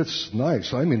 It's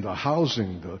nice. I mean, the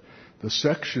housing, the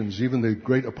sections, even the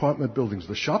great apartment buildings,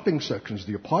 the shopping sections,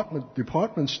 the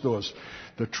department stores,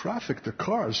 the traffic, the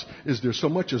cars. Is there so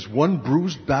much as one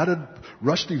bruised, battered,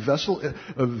 rusty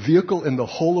vehicle in the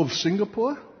whole of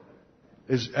Singapore?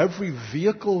 Is every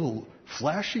vehicle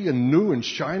flashy and new and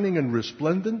shining and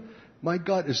resplendent? My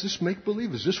God, is this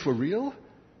make-believe? Is this for real?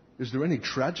 Is there any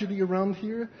tragedy around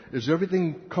here? Is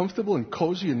everything comfortable and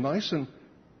cozy and nice and...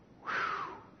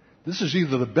 This is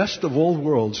either the best of all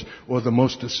worlds or the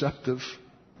most deceptive.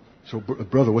 So,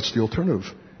 brother, what's the alternative?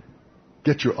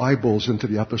 Get your eyeballs into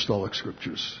the apostolic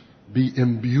scriptures. Be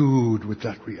imbued with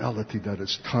that reality that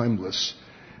is timeless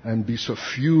and be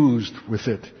suffused with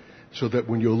it so that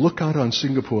when you look out on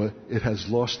Singapore, it has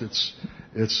lost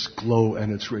its glow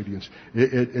and its radiance.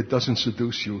 It doesn't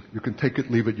seduce you. You can take it,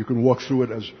 leave it. You can walk through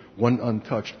it as one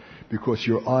untouched because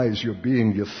your eyes, your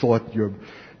being, your thought, your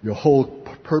whole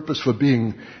purpose for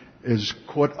being is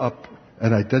caught up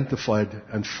and identified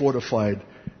and fortified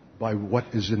by what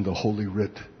is in the Holy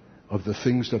Writ of the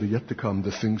things that are yet to come,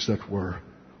 the things that were.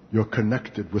 You're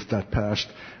connected with that past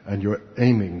and you're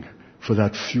aiming for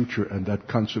that future and that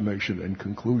consummation and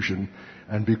conclusion.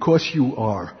 And because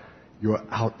you're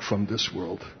out from this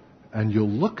world. And you'll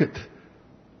look it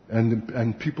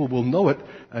and people will know it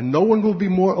and no one will be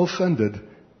more offended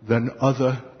than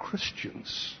other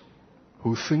Christians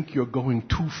who think you're going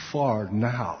too far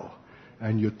now,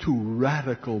 and you're too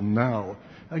radical now,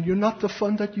 and you're not the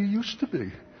fun that you used to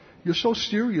be. You're so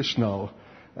serious now,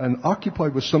 and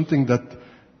occupied with something that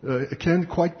can't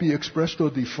quite be expressed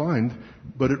or defined,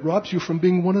 but it robs you from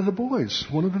being one of the boys,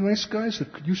 one of the nice guys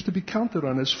that used to be counted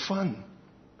on as fun,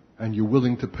 and you're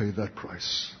willing to pay that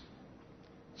price.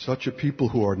 Such a people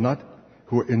who are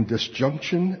in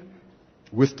disjunction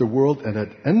with the world and at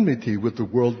enmity with the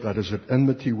world that is at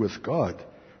enmity with God,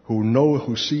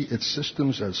 who see its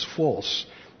systems as false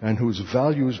and whose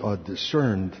values are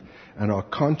discerned and are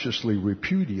consciously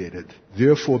repudiated,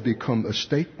 therefore become a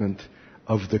statement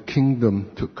of the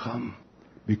kingdom to come.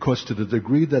 Because to the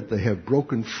degree that they have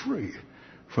broken free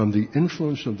from the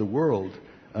influence of the world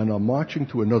and are marching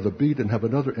to another beat and have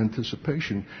another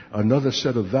anticipation, another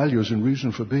set of values and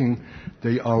reason for being,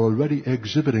 they are already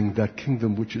exhibiting that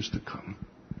kingdom which is to come.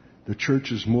 The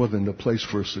church is more than a place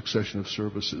for a succession of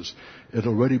services. It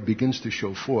already begins to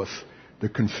show forth the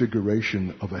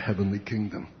configuration of a heavenly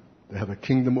kingdom. They have a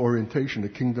kingdom orientation, a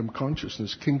kingdom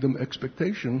consciousness, kingdom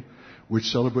expectation, which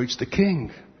celebrates the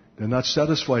king. They're not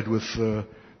satisfied with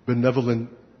benevolent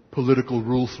political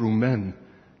rule through men.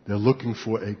 They're looking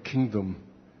for a kingdom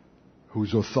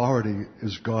whose authority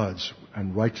is God's,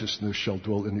 and righteousness shall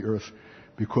dwell in the earth,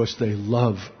 because they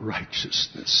love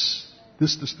righteousness.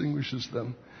 This distinguishes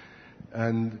them.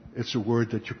 And it's a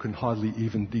word that you can hardly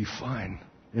even define.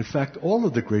 In fact, all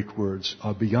of the great words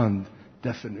are beyond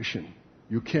definition.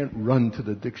 You can't run to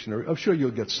the dictionary. I'm sure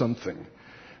you'll get something.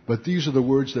 But these are the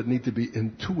words that need to be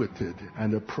intuited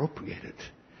and appropriated.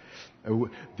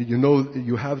 You know,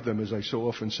 you have them, as I so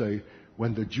often say,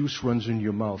 when the juice runs in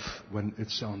your mouth, when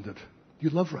it's sounded. Do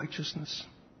you love righteousness?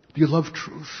 Do you love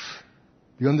truth?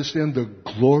 Do you understand the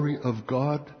glory of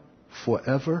God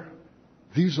forever?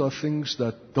 These are things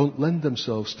that don't lend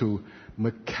themselves to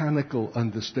mechanical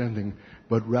understanding,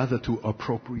 but rather to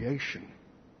appropriation,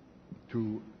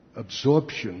 to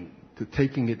absorption, to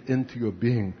taking it into your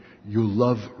being. You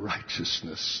love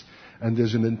righteousness. And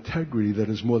there's an integrity that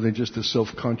is more than just a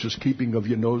self-conscious keeping of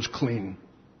your nose clean.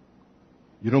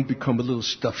 You don't become a little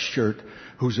stuffed shirt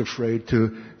who's afraid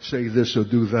to say this or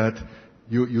do that.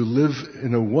 You live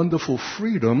in a wonderful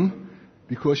freedom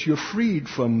because you're freed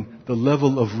from the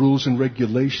level of rules and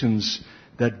regulations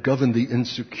that govern the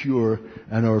insecure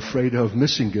and are afraid of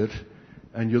missing it.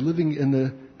 And you're living in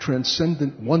a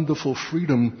transcendent, wonderful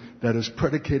freedom that is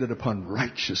predicated upon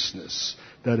righteousness,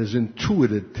 that is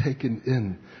intuited, taken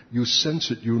in. You sense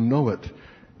it, you know it,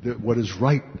 that what is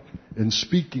right in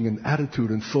speaking and attitude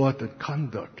and thought and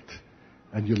conduct.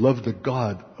 And you love the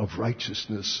God of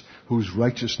righteousness, whose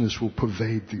righteousness will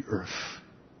pervade the earth.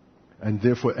 And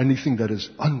therefore anything that is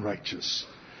unrighteous,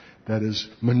 that is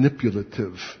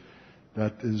manipulative,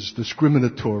 that is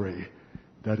discriminatory,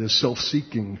 that is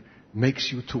self-seeking,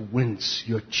 makes you to wince.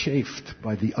 You're chafed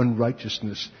by the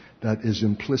unrighteousness that is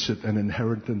implicit and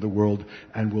inherent in the world,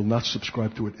 and will not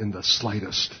subscribe to it in the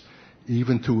slightest,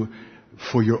 even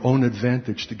for your own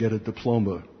advantage to get a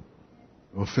diploma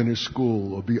or finish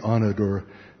school or be honored or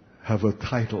have a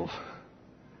title.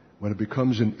 When it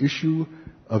becomes an issue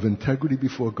of integrity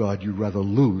before God, you'd rather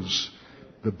lose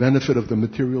the benefit of the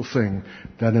material thing,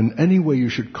 that in any way you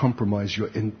should compromise your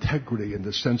integrity in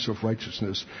the sense of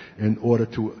righteousness in order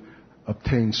to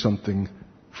obtain something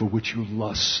for which you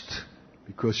lust.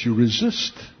 Because you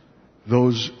resist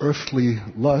those earthly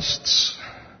lusts,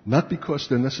 not because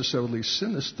they're necessarily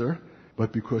sinister,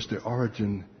 but because their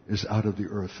origin is out of the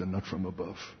earth and not from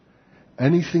above.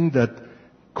 Anything that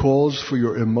calls for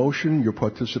your emotion, your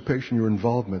participation, your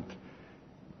involvement,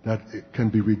 that it can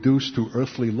be reduced to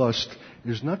earthly lust,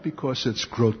 is not because it's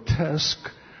grotesque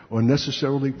or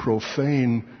necessarily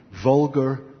profane,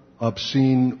 vulgar,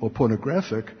 obscene, or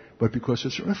pornographic, but because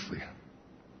it's earthly.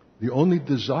 The only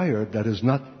desire that is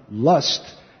not lust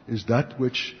is that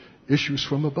which issues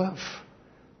from above.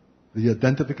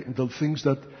 The things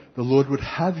that the Lord would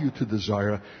have you to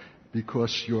desire,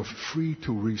 because you're free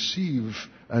to receive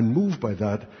and move by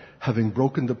that, having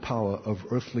broken the power of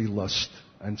earthly lust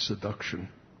and seduction.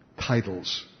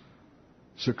 Titles,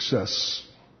 success.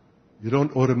 You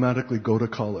don't automatically go to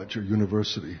college or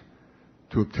university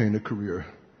to obtain a career.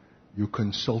 You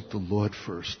consult the Lord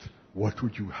first. What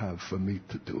would you have for me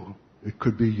to do? It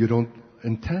could be you don't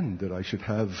intend that I should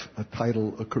have a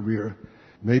title, a career.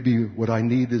 Maybe what I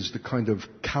need is the kind of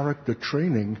character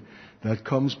training that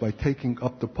comes by taking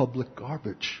up the public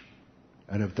garbage.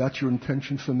 And if that's your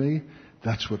intention for me,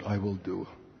 that's what I will do.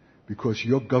 Because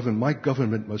my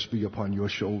government must be upon your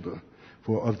shoulder.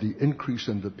 For of the increase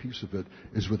and the peace of it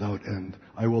is without end.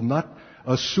 I will not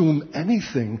assume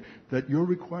anything that you're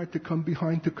required to come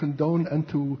behind to condone and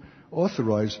to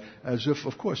authorize, as if,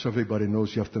 of course, everybody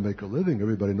knows you have to make a living.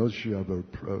 Everybody knows you have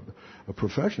a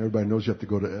profession. Everybody knows you have to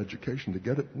go to education to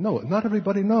get it. No, not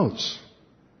everybody knows.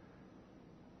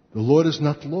 The Lord is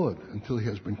not Lord until He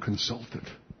has been consulted,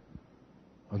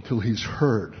 until He's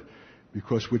heard,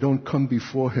 because we don't come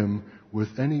before Him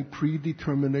with any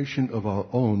predetermination of our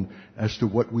own as to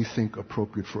what we think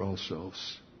appropriate for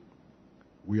ourselves.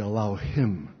 We allow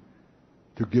Him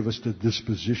to give us the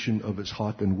disposition of His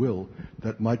heart and will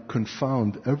that might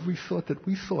confound every thought that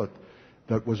we thought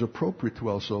that was appropriate to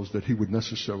ourselves that He would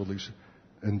necessarily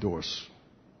endorse.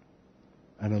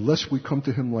 And unless we come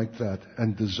to Him like that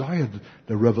and desire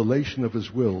the revelation of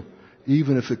His will,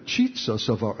 even if it cheats us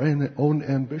of our own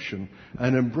ambition,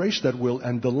 and embrace that will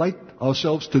and delight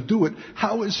ourselves to do it,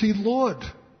 how is He Lord?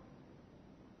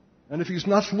 And if He's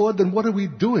not Lord, then what are we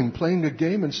doing? Playing a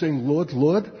game and saying, Lord,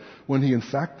 Lord, when He in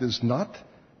fact is not?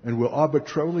 And we're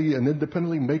arbitrarily and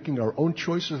independently making our own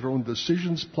choices, our own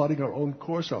decisions, plotting our own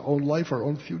course, our own life, our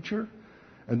own future,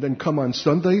 and then come on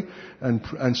Sunday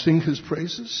and sing His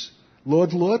praises?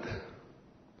 Lord, Lord?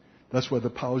 That's why the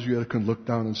powers you can look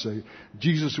down and say,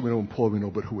 Jesus, we know, and Paul, we know,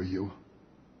 but who are you?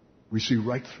 We see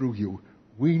right through you.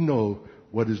 We know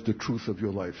what is the truth of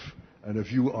your life. And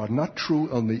if you are not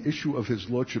true on the issue of His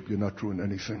Lordship, you're not true in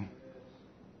anything.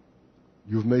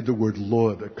 You've made the word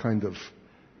Lord a kind of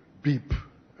beep,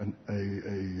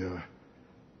 a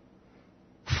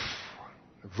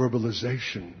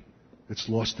verbalization. It's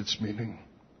lost its meaning.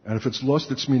 And if it's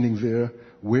lost its meaning there,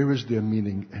 where is there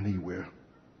meaning anywhere?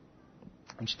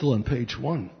 I'm still on page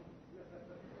 1.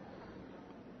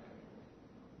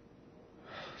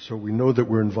 So we know that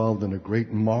we're involved in a great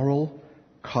moral,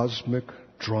 cosmic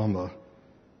drama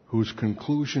whose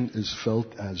conclusion is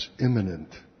felt as imminent.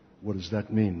 What does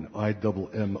that mean?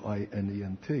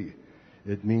 I-M-M-I-N-E-N-T.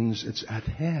 It means it's at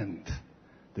hand.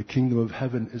 The kingdom of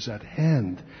heaven is at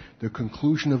hand. The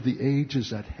conclusion of the age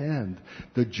is at hand.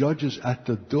 The judge is at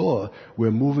the door.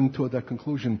 We're moving toward that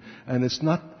conclusion. And it's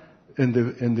not in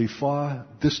the far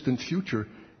distant future.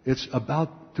 It's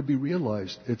about to be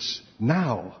realized. It's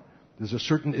now. There's a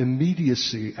certain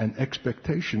immediacy and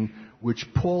expectation which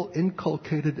Paul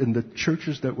inculcated in the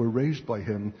churches that were raised by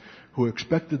him, who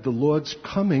expected the Lord's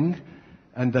coming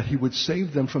and that He would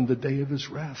save them from the day of His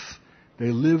wrath.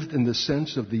 They lived in the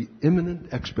sense of the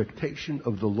imminent expectation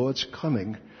of the Lord's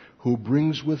coming, who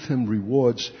brings with Him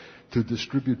rewards to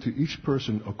distribute to each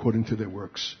person according to their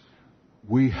works.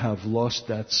 We have lost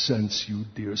that sense, you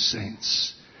dear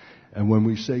saints. And when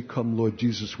we say, come Lord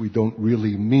Jesus, we don't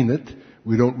really mean it,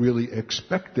 we don't really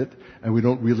expect it, and we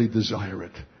don't really desire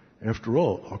it. After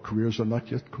all, our careers are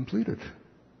not yet completed.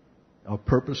 Our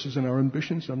purposes and our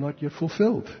ambitions are not yet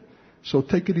fulfilled. So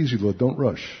take it easy, Lord, don't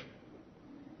rush.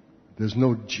 There's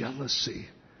no jealousy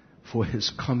for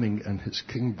His coming and His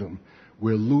kingdom.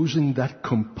 We're losing that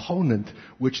component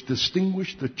which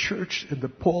distinguished the church in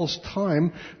Paul's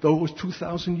time, though it was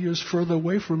 2,000 years further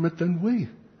away from it than we.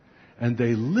 And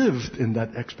they lived in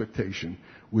that expectation,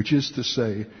 which is to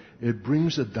say, it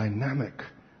brings a dynamic,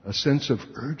 a sense of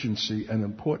urgency and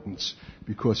importance,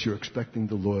 because you're expecting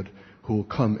the Lord who will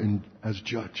come in as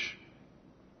judge.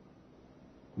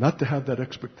 Not to have that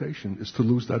expectation is to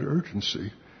lose that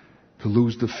urgency, to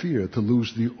lose the fear, to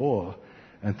lose the awe,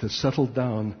 and to settle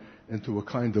down into a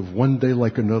kind of one day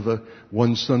like another,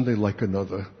 one Sunday like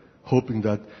another, hoping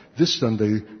that this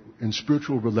Sunday in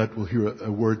spiritual roulette we'll hear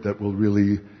a word that will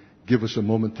really give us a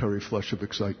momentary flush of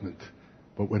excitement.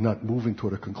 But we're not moving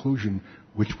toward a conclusion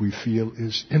which we feel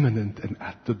is imminent and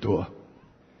at the door.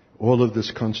 All of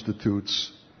this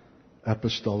constitutes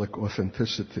apostolic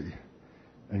authenticity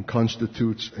and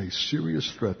constitutes a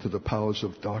serious threat to the powers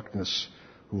of darkness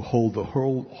who hold the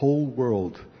whole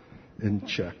world in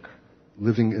check,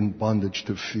 living in bondage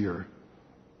to fear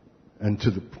and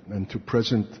to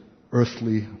present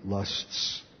earthly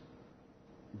lusts.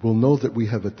 We'll know that we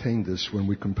have attained this when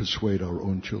we can persuade our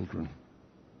own children.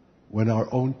 When our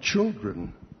own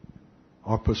children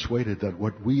are persuaded that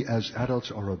what we as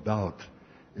adults are about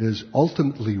is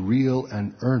ultimately real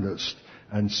and earnest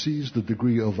and sees the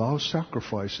degree of our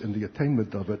sacrifice in the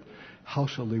attainment of it, how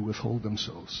shall they withhold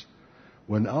themselves?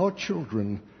 When our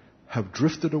children have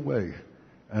drifted away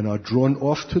and are drawn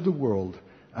off to the world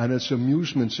and its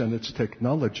amusements and its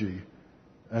technology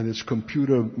and its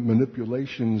computer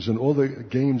manipulations and all the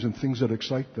games and things that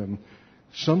excite them,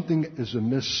 something is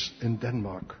amiss in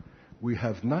Denmark. We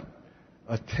have not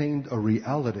attained a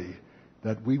reality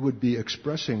that we would be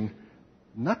expressing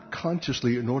not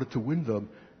consciously in order to win them,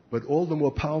 but all the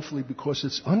more powerfully because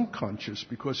it's unconscious,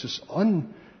 because it's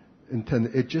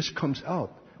unintended. It just comes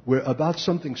out. We're about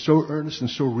something so earnest and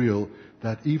so real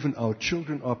that even our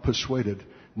children are persuaded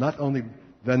not only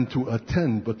then to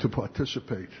attend, but to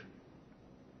participate.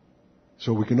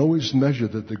 So we can always measure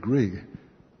the degree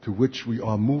to which we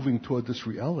are moving toward this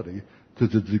reality to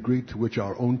the degree to which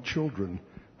our own children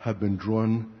have been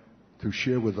drawn to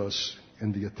share with us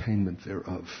in the attainment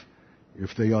thereof.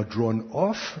 If they are drawn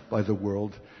off by the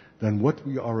world, then what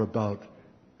we are about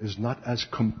is not as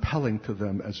compelling to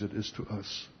them as it is to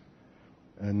us.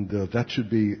 And that should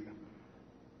be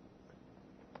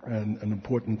an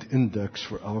important index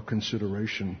for our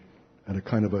consideration and a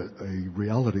kind of a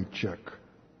reality check.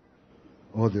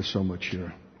 Oh, there's so much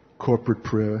here. Corporate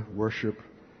prayer, worship,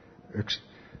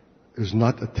 is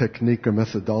not a technique or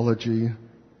methodology.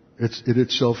 It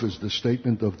itself is the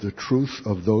statement of the truth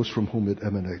of those from whom it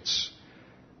emanates.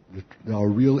 Our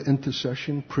real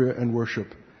intercession, prayer, and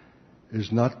worship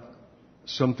is not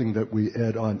something that we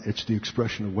add on. It's the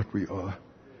expression of what we are.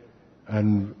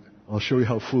 And I'll show you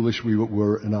how foolish we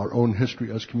were in our own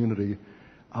history as community.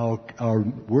 Our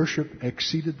worship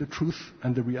exceeded the truth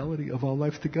and the reality of our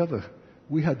life together.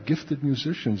 We had gifted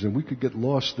musicians, and we could get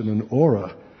lost in an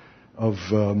aura of,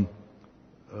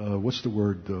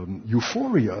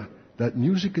 euphoria that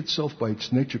music itself by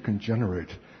its nature can generate.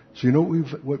 So you know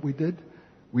what we did?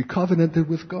 We covenanted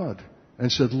with God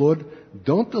and said, Lord,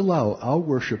 don't allow our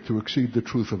worship to exceed the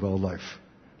truth of our life.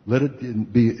 Let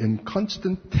it be in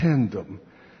constant tandem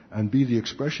and be the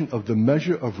expression of the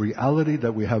measure of reality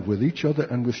that we have with each other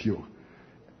and with you.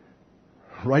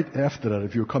 Right after that,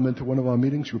 if you come into one of our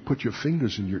meetings, you put your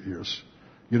fingers in your ears.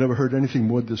 You never heard anything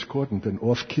more discordant than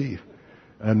off-key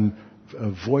and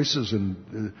voices,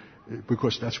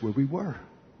 because that's where we were.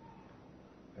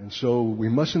 And so we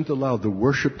mustn't allow the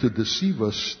worship to deceive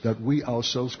us that we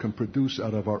ourselves can produce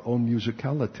out of our own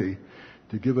musicality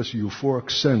to give us a euphoric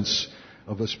sense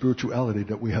of a spirituality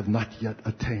that we have not yet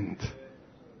attained.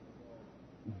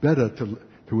 Better to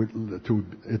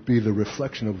it be the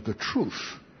reflection of the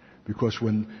truth, because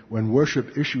when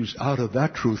worship issues out of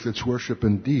that truth, it's worship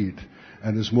indeed,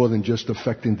 and is more than just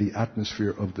affecting the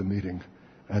atmosphere of the meeting.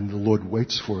 And the Lord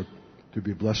waits for it to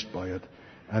be blessed by it.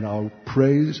 And our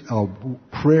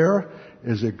prayer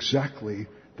is exactly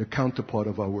the counterpart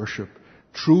of our worship.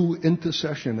 True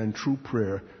intercession and true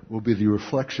prayer will be the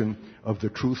reflection of the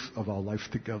truth of our life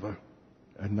together,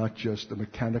 and not just a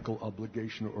mechanical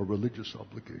obligation or religious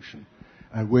obligation.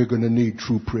 And we're going to need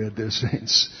true prayer, dear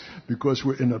saints, because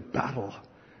we're in a battle.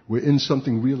 We're in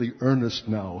something really earnest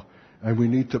now, and we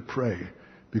need to pray.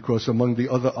 Because among the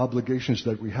other obligations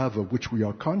that we have, of which we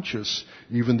are conscious,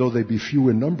 even though they be few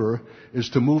in number, is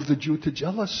to move the Jew to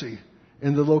jealousy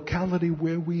in the locality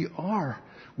where we are,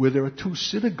 where there are 2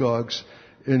 synagogues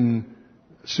in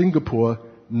Singapore,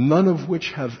 none of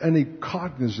which have any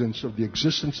cognizance of the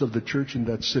existence of the church in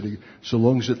that city, so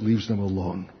long as it leaves them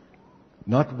alone.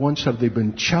 Not once have they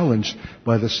been challenged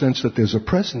by the sense that there's a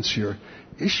presence here,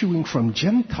 issuing from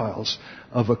Gentiles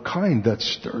of a kind that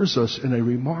stirs us in a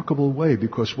remarkable way,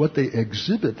 because what they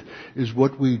exhibit is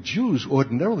what we Jews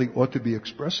ordinarily ought to be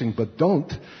expressing, but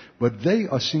don't. But they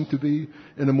seem to be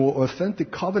in a more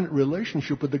authentic covenant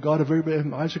relationship with the God of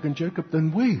Abraham, Isaac, and Jacob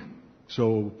than we.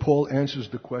 So Paul answers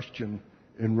the question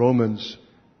in Romans,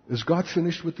 Is God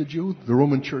finished with the Jew? The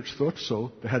Roman Church thought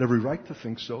so. They had every right to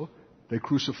think so. They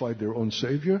crucified their own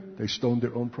Savior. They stoned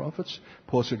their own prophets.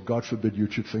 Paul said, God forbid you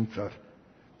should think that.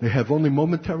 They have only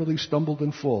momentarily stumbled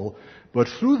and fall. But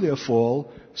through their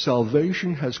fall,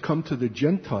 salvation has come to the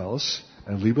Gentiles,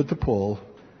 and leave it to Paul,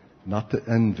 not to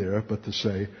end there, but to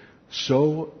say,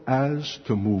 so as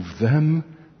to move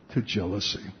them to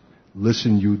jealousy.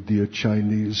 Listen, you dear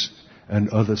Chinese and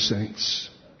other saints.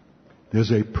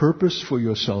 There's a purpose for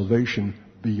your salvation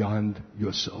beyond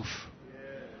yourself.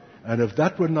 And if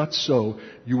that were not so,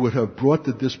 you would have brought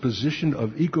the disposition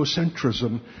of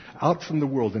egocentrism out from the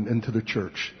world and into the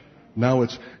church. Now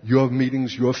it's your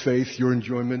meetings, your faith, your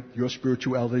enjoyment, your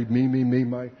spirituality, me,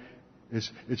 my.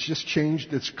 It's just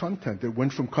changed its content. It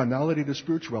went from carnality to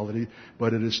spirituality,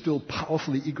 but it is still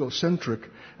powerfully egocentric.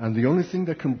 And the only thing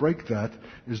that can break that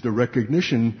is the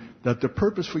recognition that the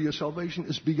purpose for your salvation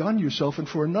is beyond yourself and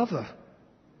for another.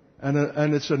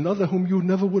 And it's another whom you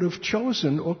never would have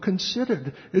chosen or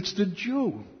considered. It's the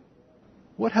Jew.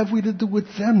 What have we to do with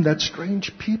them, that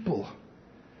strange people?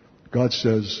 God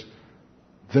says,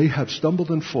 they have stumbled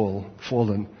and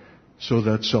fallen, so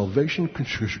that salvation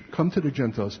should come to the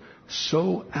Gentiles,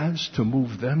 so as to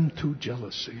move them to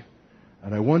jealousy.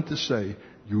 And I want to say,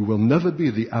 you will never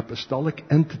be the apostolic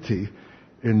entity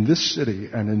in this city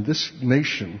and in this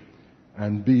nation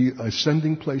and be a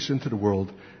sending place into the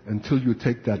world until you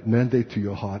take that mandate to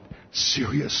your heart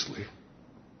seriously.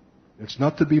 It's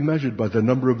not to be measured by the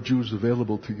number of Jews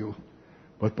available to you,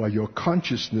 but by your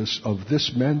consciousness of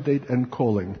this mandate and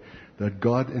calling that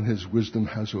God in His wisdom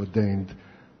has ordained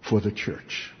for the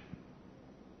church.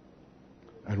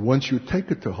 And once you take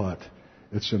it to heart,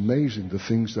 it's amazing the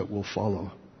things that will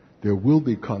follow. There will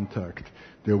be contact.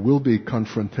 There will be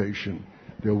confrontation.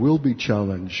 There will be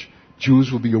challenge.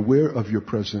 Jews will be aware of your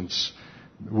presence,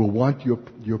 will want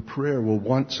your prayer, will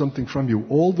want something from you,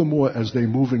 all the more as they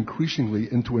move increasingly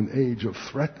into an age of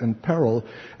threat and peril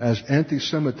as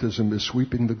anti-Semitism is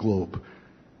sweeping the globe.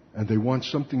 And they want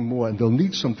something more, and they'll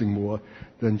need something more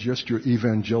than just your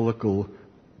evangelical,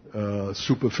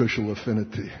 superficial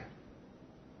affinity.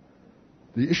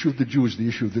 The issue of the Jew is the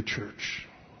issue of the church.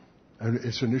 And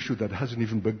it's an issue that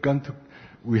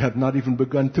we have not even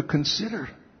begun to consider.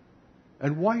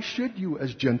 And why should you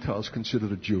as Gentiles consider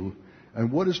the Jew?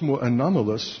 And what is more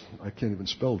anomalous, I can't even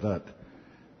spell that,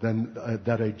 than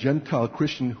that a Gentile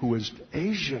Christian who is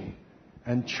Asian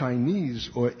and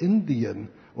Chinese or Indian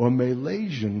or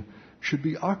Malaysian should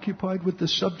be occupied with the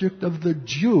subject of the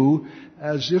Jew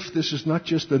as if this is not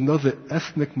just another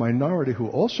ethnic minority who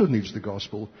also needs the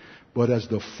gospel, but as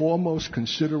the foremost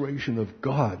consideration of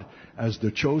God as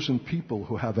the chosen people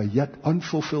who have a yet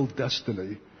unfulfilled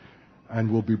destiny and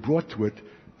will be brought to it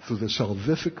through the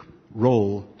salvific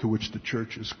role to which the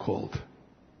church is called.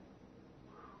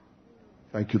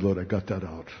 Thank you, Lord, I got that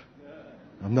out.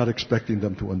 I'm not expecting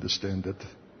them to understand it,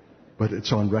 but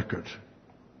it's on record.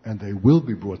 And they will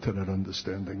be brought to that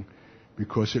understanding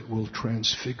because it will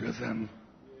transfigure them.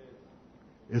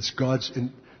 It's God's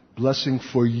blessing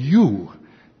for you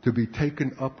to be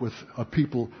taken up with a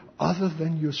people other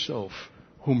than yourself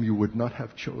whom you would not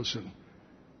have chosen,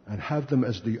 and have them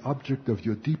as the object of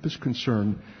your deepest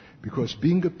concern, because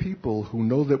being a people who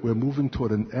know that we're moving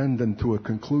toward an end and to a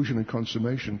conclusion and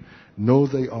consummation, know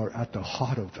they are at the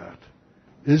heart of that.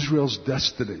 Israel's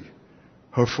destiny,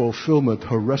 her fulfillment,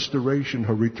 her restoration,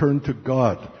 her return to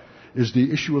God is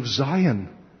the issue of Zion,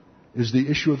 is the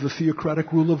issue of the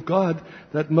theocratic rule of God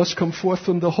that must come forth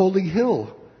from the holy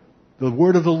hill. The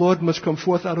word of the Lord must come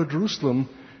forth out of Jerusalem,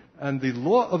 and the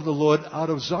law of the Lord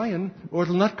out of Zion, or it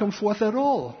will not come forth at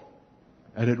all.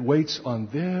 And it waits on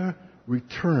their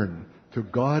return to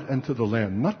God and to the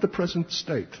land, not the present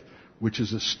state, which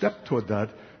is a step toward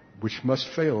that, which must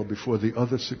fail before the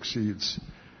other succeeds,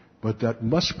 but that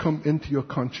must come into your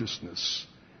consciousness,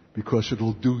 because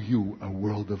it'll do you a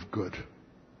world of good.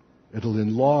 It'll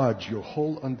enlarge your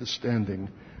whole understanding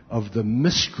of the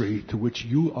mystery to which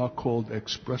you are called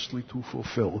expressly to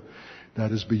fulfill,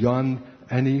 that is beyond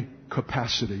any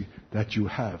capacity that you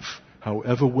have,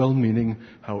 however well-meaning,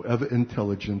 however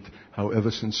intelligent,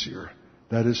 however sincere.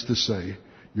 That is to say,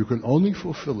 you can only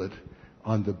fulfill it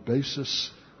on the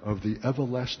basis of the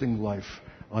everlasting life,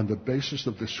 on the basis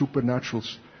of the supernatural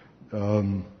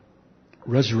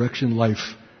resurrection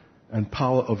life and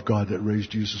power of God that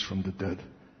raised Jesus from the dead.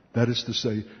 That is to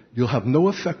say, you'll have no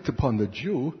effect upon the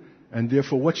Jew, and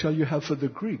therefore what shall you have for the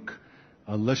Greek?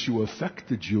 Unless you affect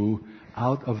the Jew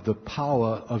out of the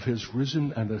power of his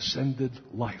risen and ascended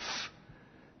life.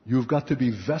 You've got to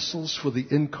be vessels for the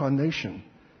incarnation.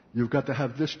 You've got to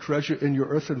have this treasure in your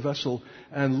earthen vessel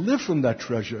and live from that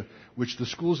treasure, which the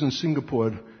schools in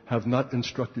Singapore have not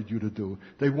instructed you to do.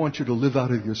 They want you to live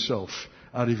out of yourself,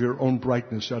 out of your own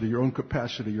brightness, out of your own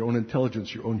capacity, your own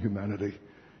intelligence, your own humanity.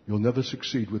 You'll never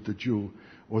succeed with the Jew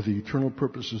or the eternal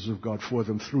purposes of God for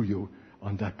them through you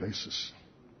on that basis.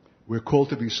 We're called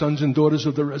to be sons and daughters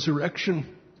of the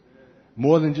resurrection,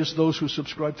 more than just those who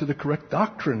subscribe to the correct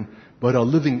doctrine, but are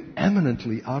living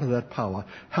eminently out of that power.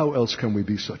 How else can we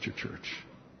be such a church?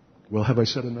 Well, have I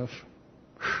said enough?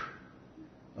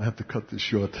 I have to cut this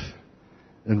short.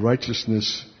 In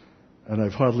righteousness, and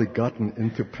I've hardly gotten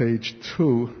into page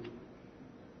 2,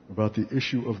 about the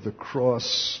issue of the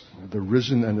cross, the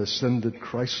risen and ascended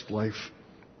Christ life,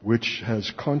 which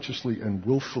has consciously and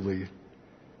willfully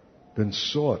been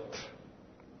sought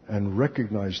and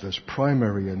recognized as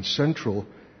primary and central.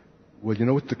 Well, you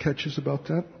know what the catch is about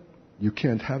that? You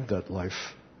can't have that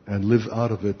life and live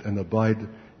out of it and abide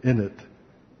in it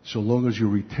so long as you're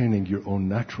retaining your own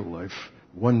natural life.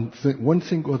 One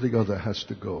thing or the other has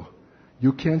to go.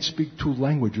 You can't speak 2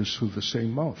 languages through the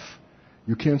same mouth.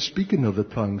 You can't speak in other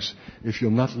tongues if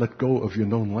you'll not let go of your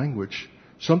known language.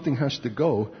 Something has to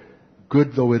go,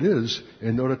 good though it is,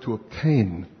 in order to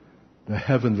obtain the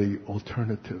heavenly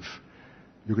alternative.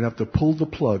 You're going to have to pull the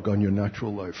plug on your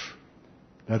natural life.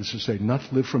 That is to say,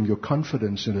 not live from your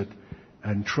confidence in it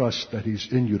and trust that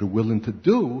He's in you to willing to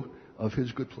do of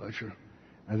His good pleasure.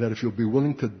 And that if you'll be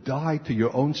willing to die to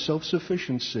your own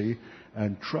self-sufficiency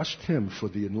and trust Him for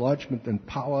the enlargement and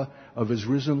power of His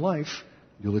risen life,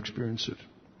 you'll experience it.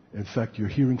 In fact, you're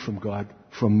hearing from God,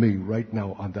 from me, right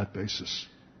now on that basis.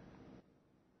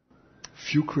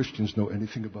 Few Christians know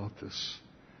anything about this.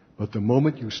 But the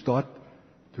moment you start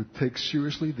to take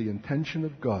seriously the intention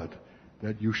of God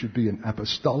that you should be an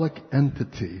apostolic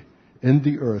entity in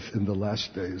the earth in the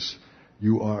last days,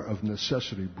 you are of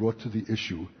necessity brought to the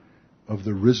issue of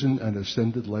the risen and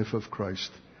ascended life of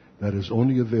Christ that is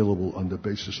only available on the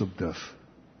basis of death.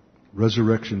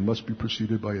 Resurrection must be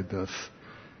preceded by a death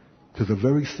to the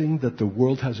very thing that the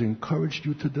world has encouraged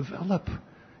you to develop,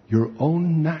 your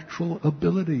own natural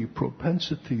ability,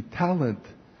 propensity, talent,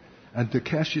 and to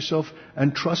cast yourself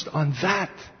and trust on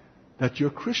that you're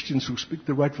Christians who speak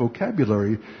the right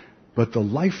vocabulary, but the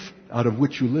life out of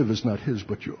which you live is not His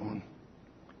but your own.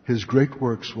 His great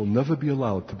works will never be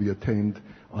allowed to be attained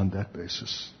on that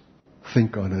basis.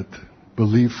 Think on it,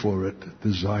 believe for it,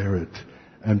 desire it,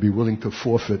 and be willing to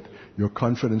forfeit your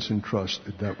confidence and trust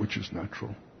in that which is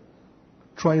natural.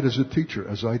 Try it as a teacher,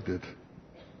 as I did,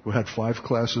 who had 5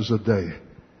 classes a day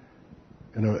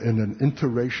in an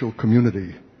interracial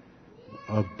community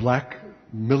of black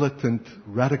militant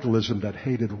radicalism that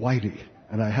hated whitey.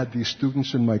 And I had these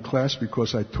students in my class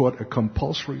because I taught a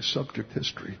compulsory subject,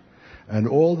 history. And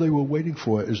all they were waiting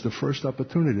for is the first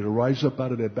opportunity to rise up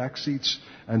out of their back seats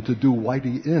and to do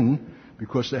whitey in,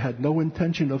 because they had no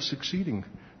intention of succeeding.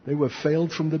 They were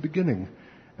failed from the beginning.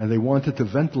 And they wanted to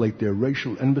ventilate their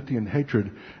racial enmity and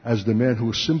hatred as the man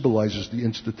who symbolizes the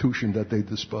institution that they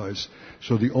despise.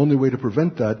 So the only way to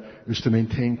prevent that is to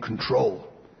maintain control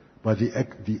by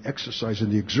the exercise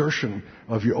and the exertion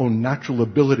of your own natural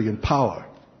ability and power.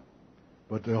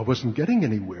 But I wasn't getting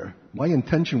anywhere. My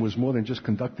intention was more than just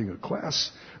conducting a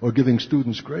class or giving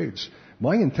students grades.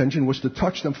 My intention was to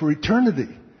touch them for eternity.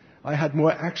 I had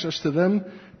more access to them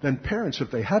than parents if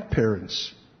they had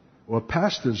parents, or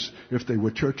pastors if they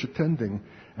were church attending.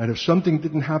 And if something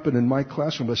didn't happen in my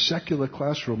classroom, a secular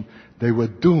classroom, they were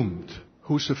doomed.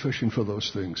 Who's sufficient for those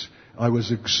things? I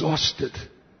was exhausted.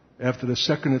 After the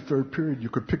second and third period, you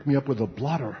could pick me up with a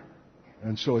blotter.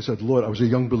 And so I said, Lord, I was a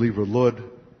young believer, Lord,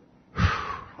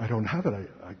 I don't have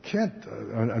it. I can't.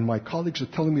 And my colleagues are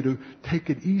telling me to take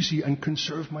it easy and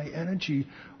conserve my energy,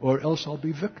 or else I'll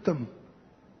be victim.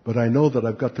 But I know that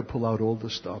I've got to pull out all the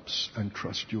stops and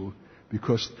trust you,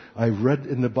 because I've read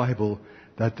in the Bible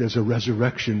that there's a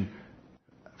resurrection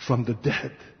from the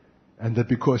dead, and that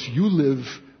because you live,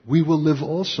 we will live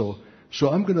also. So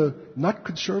I'm going to not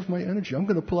conserve my energy. I'm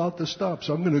going to pull out the stops.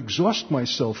 I'm going to exhaust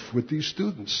myself with these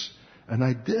students. And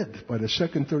I did. By the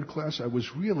second, third class, I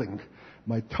was reeling.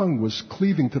 My tongue was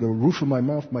cleaving to the roof of my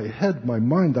mouth, my head, my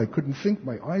mind. I couldn't think.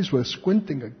 My eyes were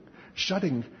squinting,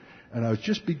 shutting. And I was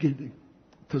just beginning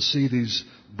to see these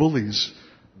bullies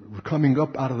coming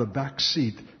up out of the back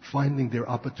seat, finding their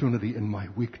opportunity in my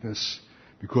weakness.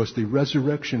 Because the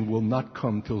resurrection will not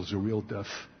come till there's a real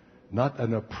death, not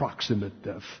an approximate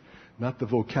death. Not the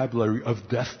vocabulary of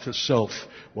death to self,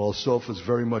 while self is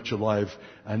very much alive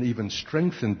and even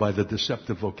strengthened by the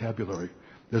deceptive vocabulary.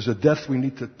 There's a death we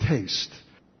need to taste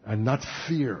and not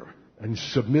fear, and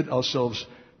submit ourselves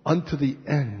unto the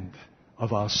end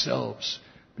of ourselves,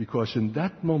 Because in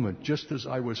that moment, just as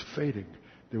I was fading,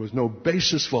 there was no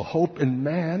basis for hope in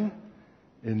man.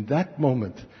 In that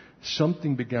moment,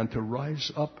 something began to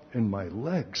rise up in my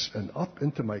legs and up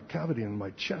into my cavity and my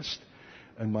chest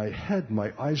and my head.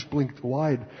 My eyes blinked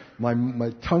wide. My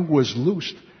tongue was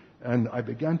loosed. And I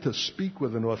began to speak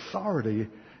with an authority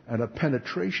and a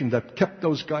penetration that kept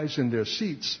those guys in their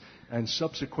seats and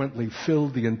subsequently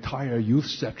filled the entire youth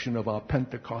section of our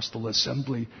Pentecostal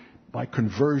assembly by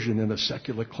conversion in a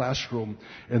secular classroom,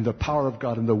 in the power of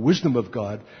God and the wisdom of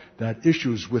God that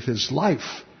issues with His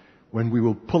life when we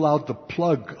will pull out the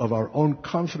plug of our own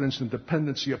confidence and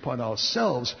dependency upon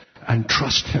ourselves and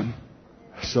trust Him.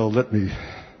 So let me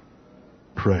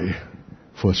pray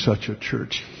for such a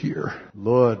church here.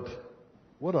 Lord,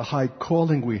 what a high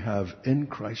calling we have in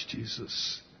Christ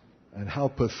Jesus, and how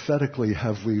pathetically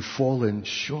have we fallen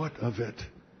short of it,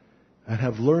 and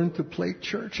have learned to play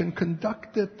church and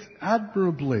conduct it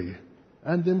admirably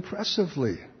and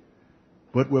impressively.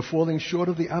 But we're falling short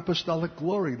of the apostolic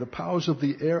glory. The powers of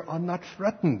the air are not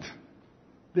threatened.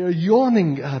 They're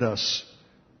yawning at us.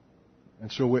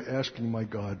 And so we're asking, my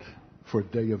God, for a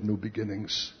day of new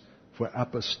beginnings, for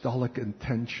apostolic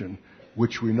intention,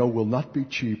 which we know will not be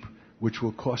cheap, which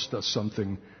will cost us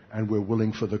something, and we're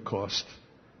willing for the cost.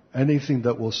 Anything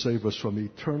that will save us from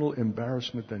eternal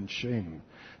embarrassment and shame,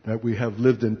 that we have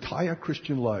lived entire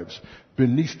Christian lives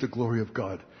beneath the glory of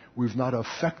God. We've not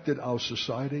affected our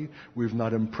society. We've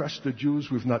not impressed the Jews.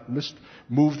 We've not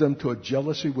moved them to a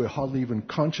jealousy. We're hardly even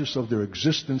conscious of their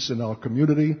existence in our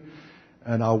community.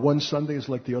 And our one Sunday is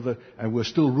like the other, and we're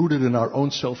still rooted in our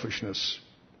own selfishness,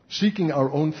 seeking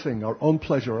our own thing, our own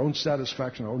pleasure, our own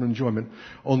satisfaction, our own enjoyment.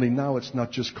 Only now it's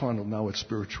not just carnal, now it's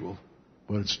spiritual.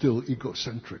 But it's still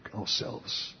egocentric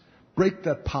ourselves. Break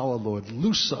that power, Lord.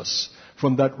 Loose us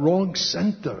from that wrong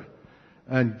center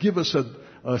and give us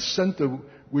a center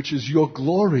which is your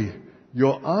glory,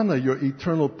 your honor, your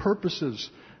eternal purposes,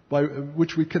 by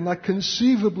which we cannot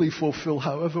conceivably fulfill,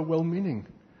 however well-meaning,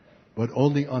 but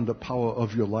only on the power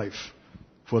of your life.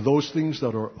 For those things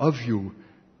that are of you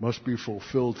must be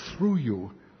fulfilled through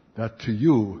you, that to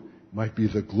you might be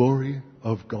the glory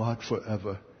of God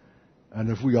forever. And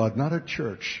if we are not a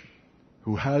church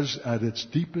who has at its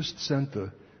deepest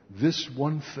center this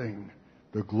one thing,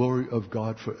 the glory of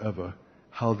God forever,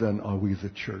 how then are we the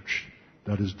church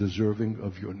that is deserving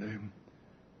of your name?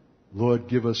 Lord,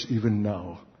 give us even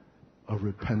now a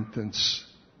repentance,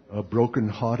 a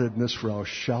brokenheartedness for our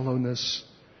shallowness,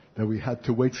 that we had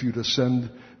to wait for you to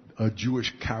send a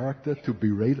Jewish character to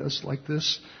berate us like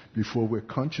this before we're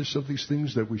conscious of these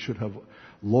things that we should have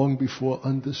long before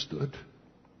understood.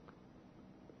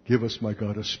 Give us, my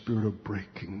God, a spirit of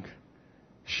breaking.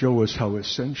 Show us how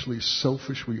essentially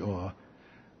selfish we are,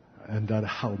 and that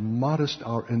how modest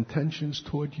our intentions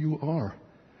toward you are.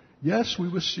 Yes, we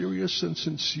were serious and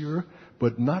sincere,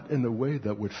 but not in a way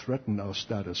that would threaten our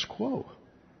status quo,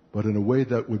 but in a way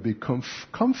that would be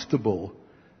comfortable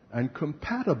and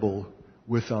compatible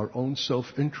with our own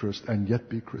self-interest and yet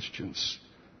be Christians.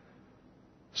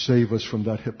 Save us from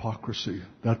that hypocrisy,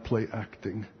 that play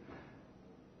acting,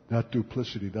 that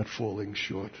duplicity, that falling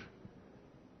short.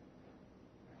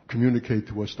 Communicate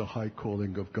to us the high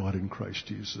calling of God in Christ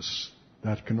Jesus.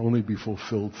 That can only be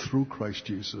fulfilled through Christ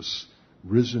Jesus,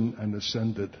 risen and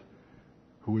ascended,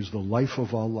 who is the life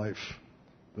of our life,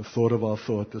 the thought of our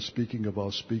thought, the speaking of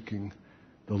our speaking,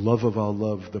 the love of our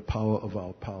love, the power of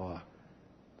our power,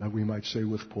 that we might say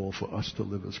with Paul, for us to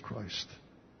live as Christ.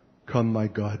 Come, my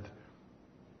God,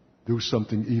 do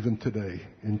something even today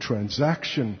in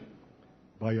transaction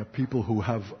by a people who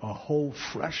have a whole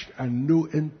fresh and new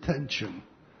intention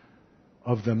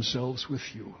of themselves with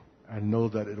you, and know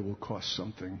that it will cost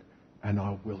something, and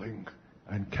are willing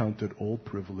and count it all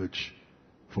privilege,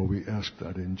 for we ask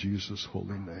that in Jesus'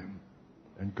 holy name.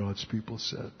 And God's people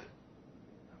said,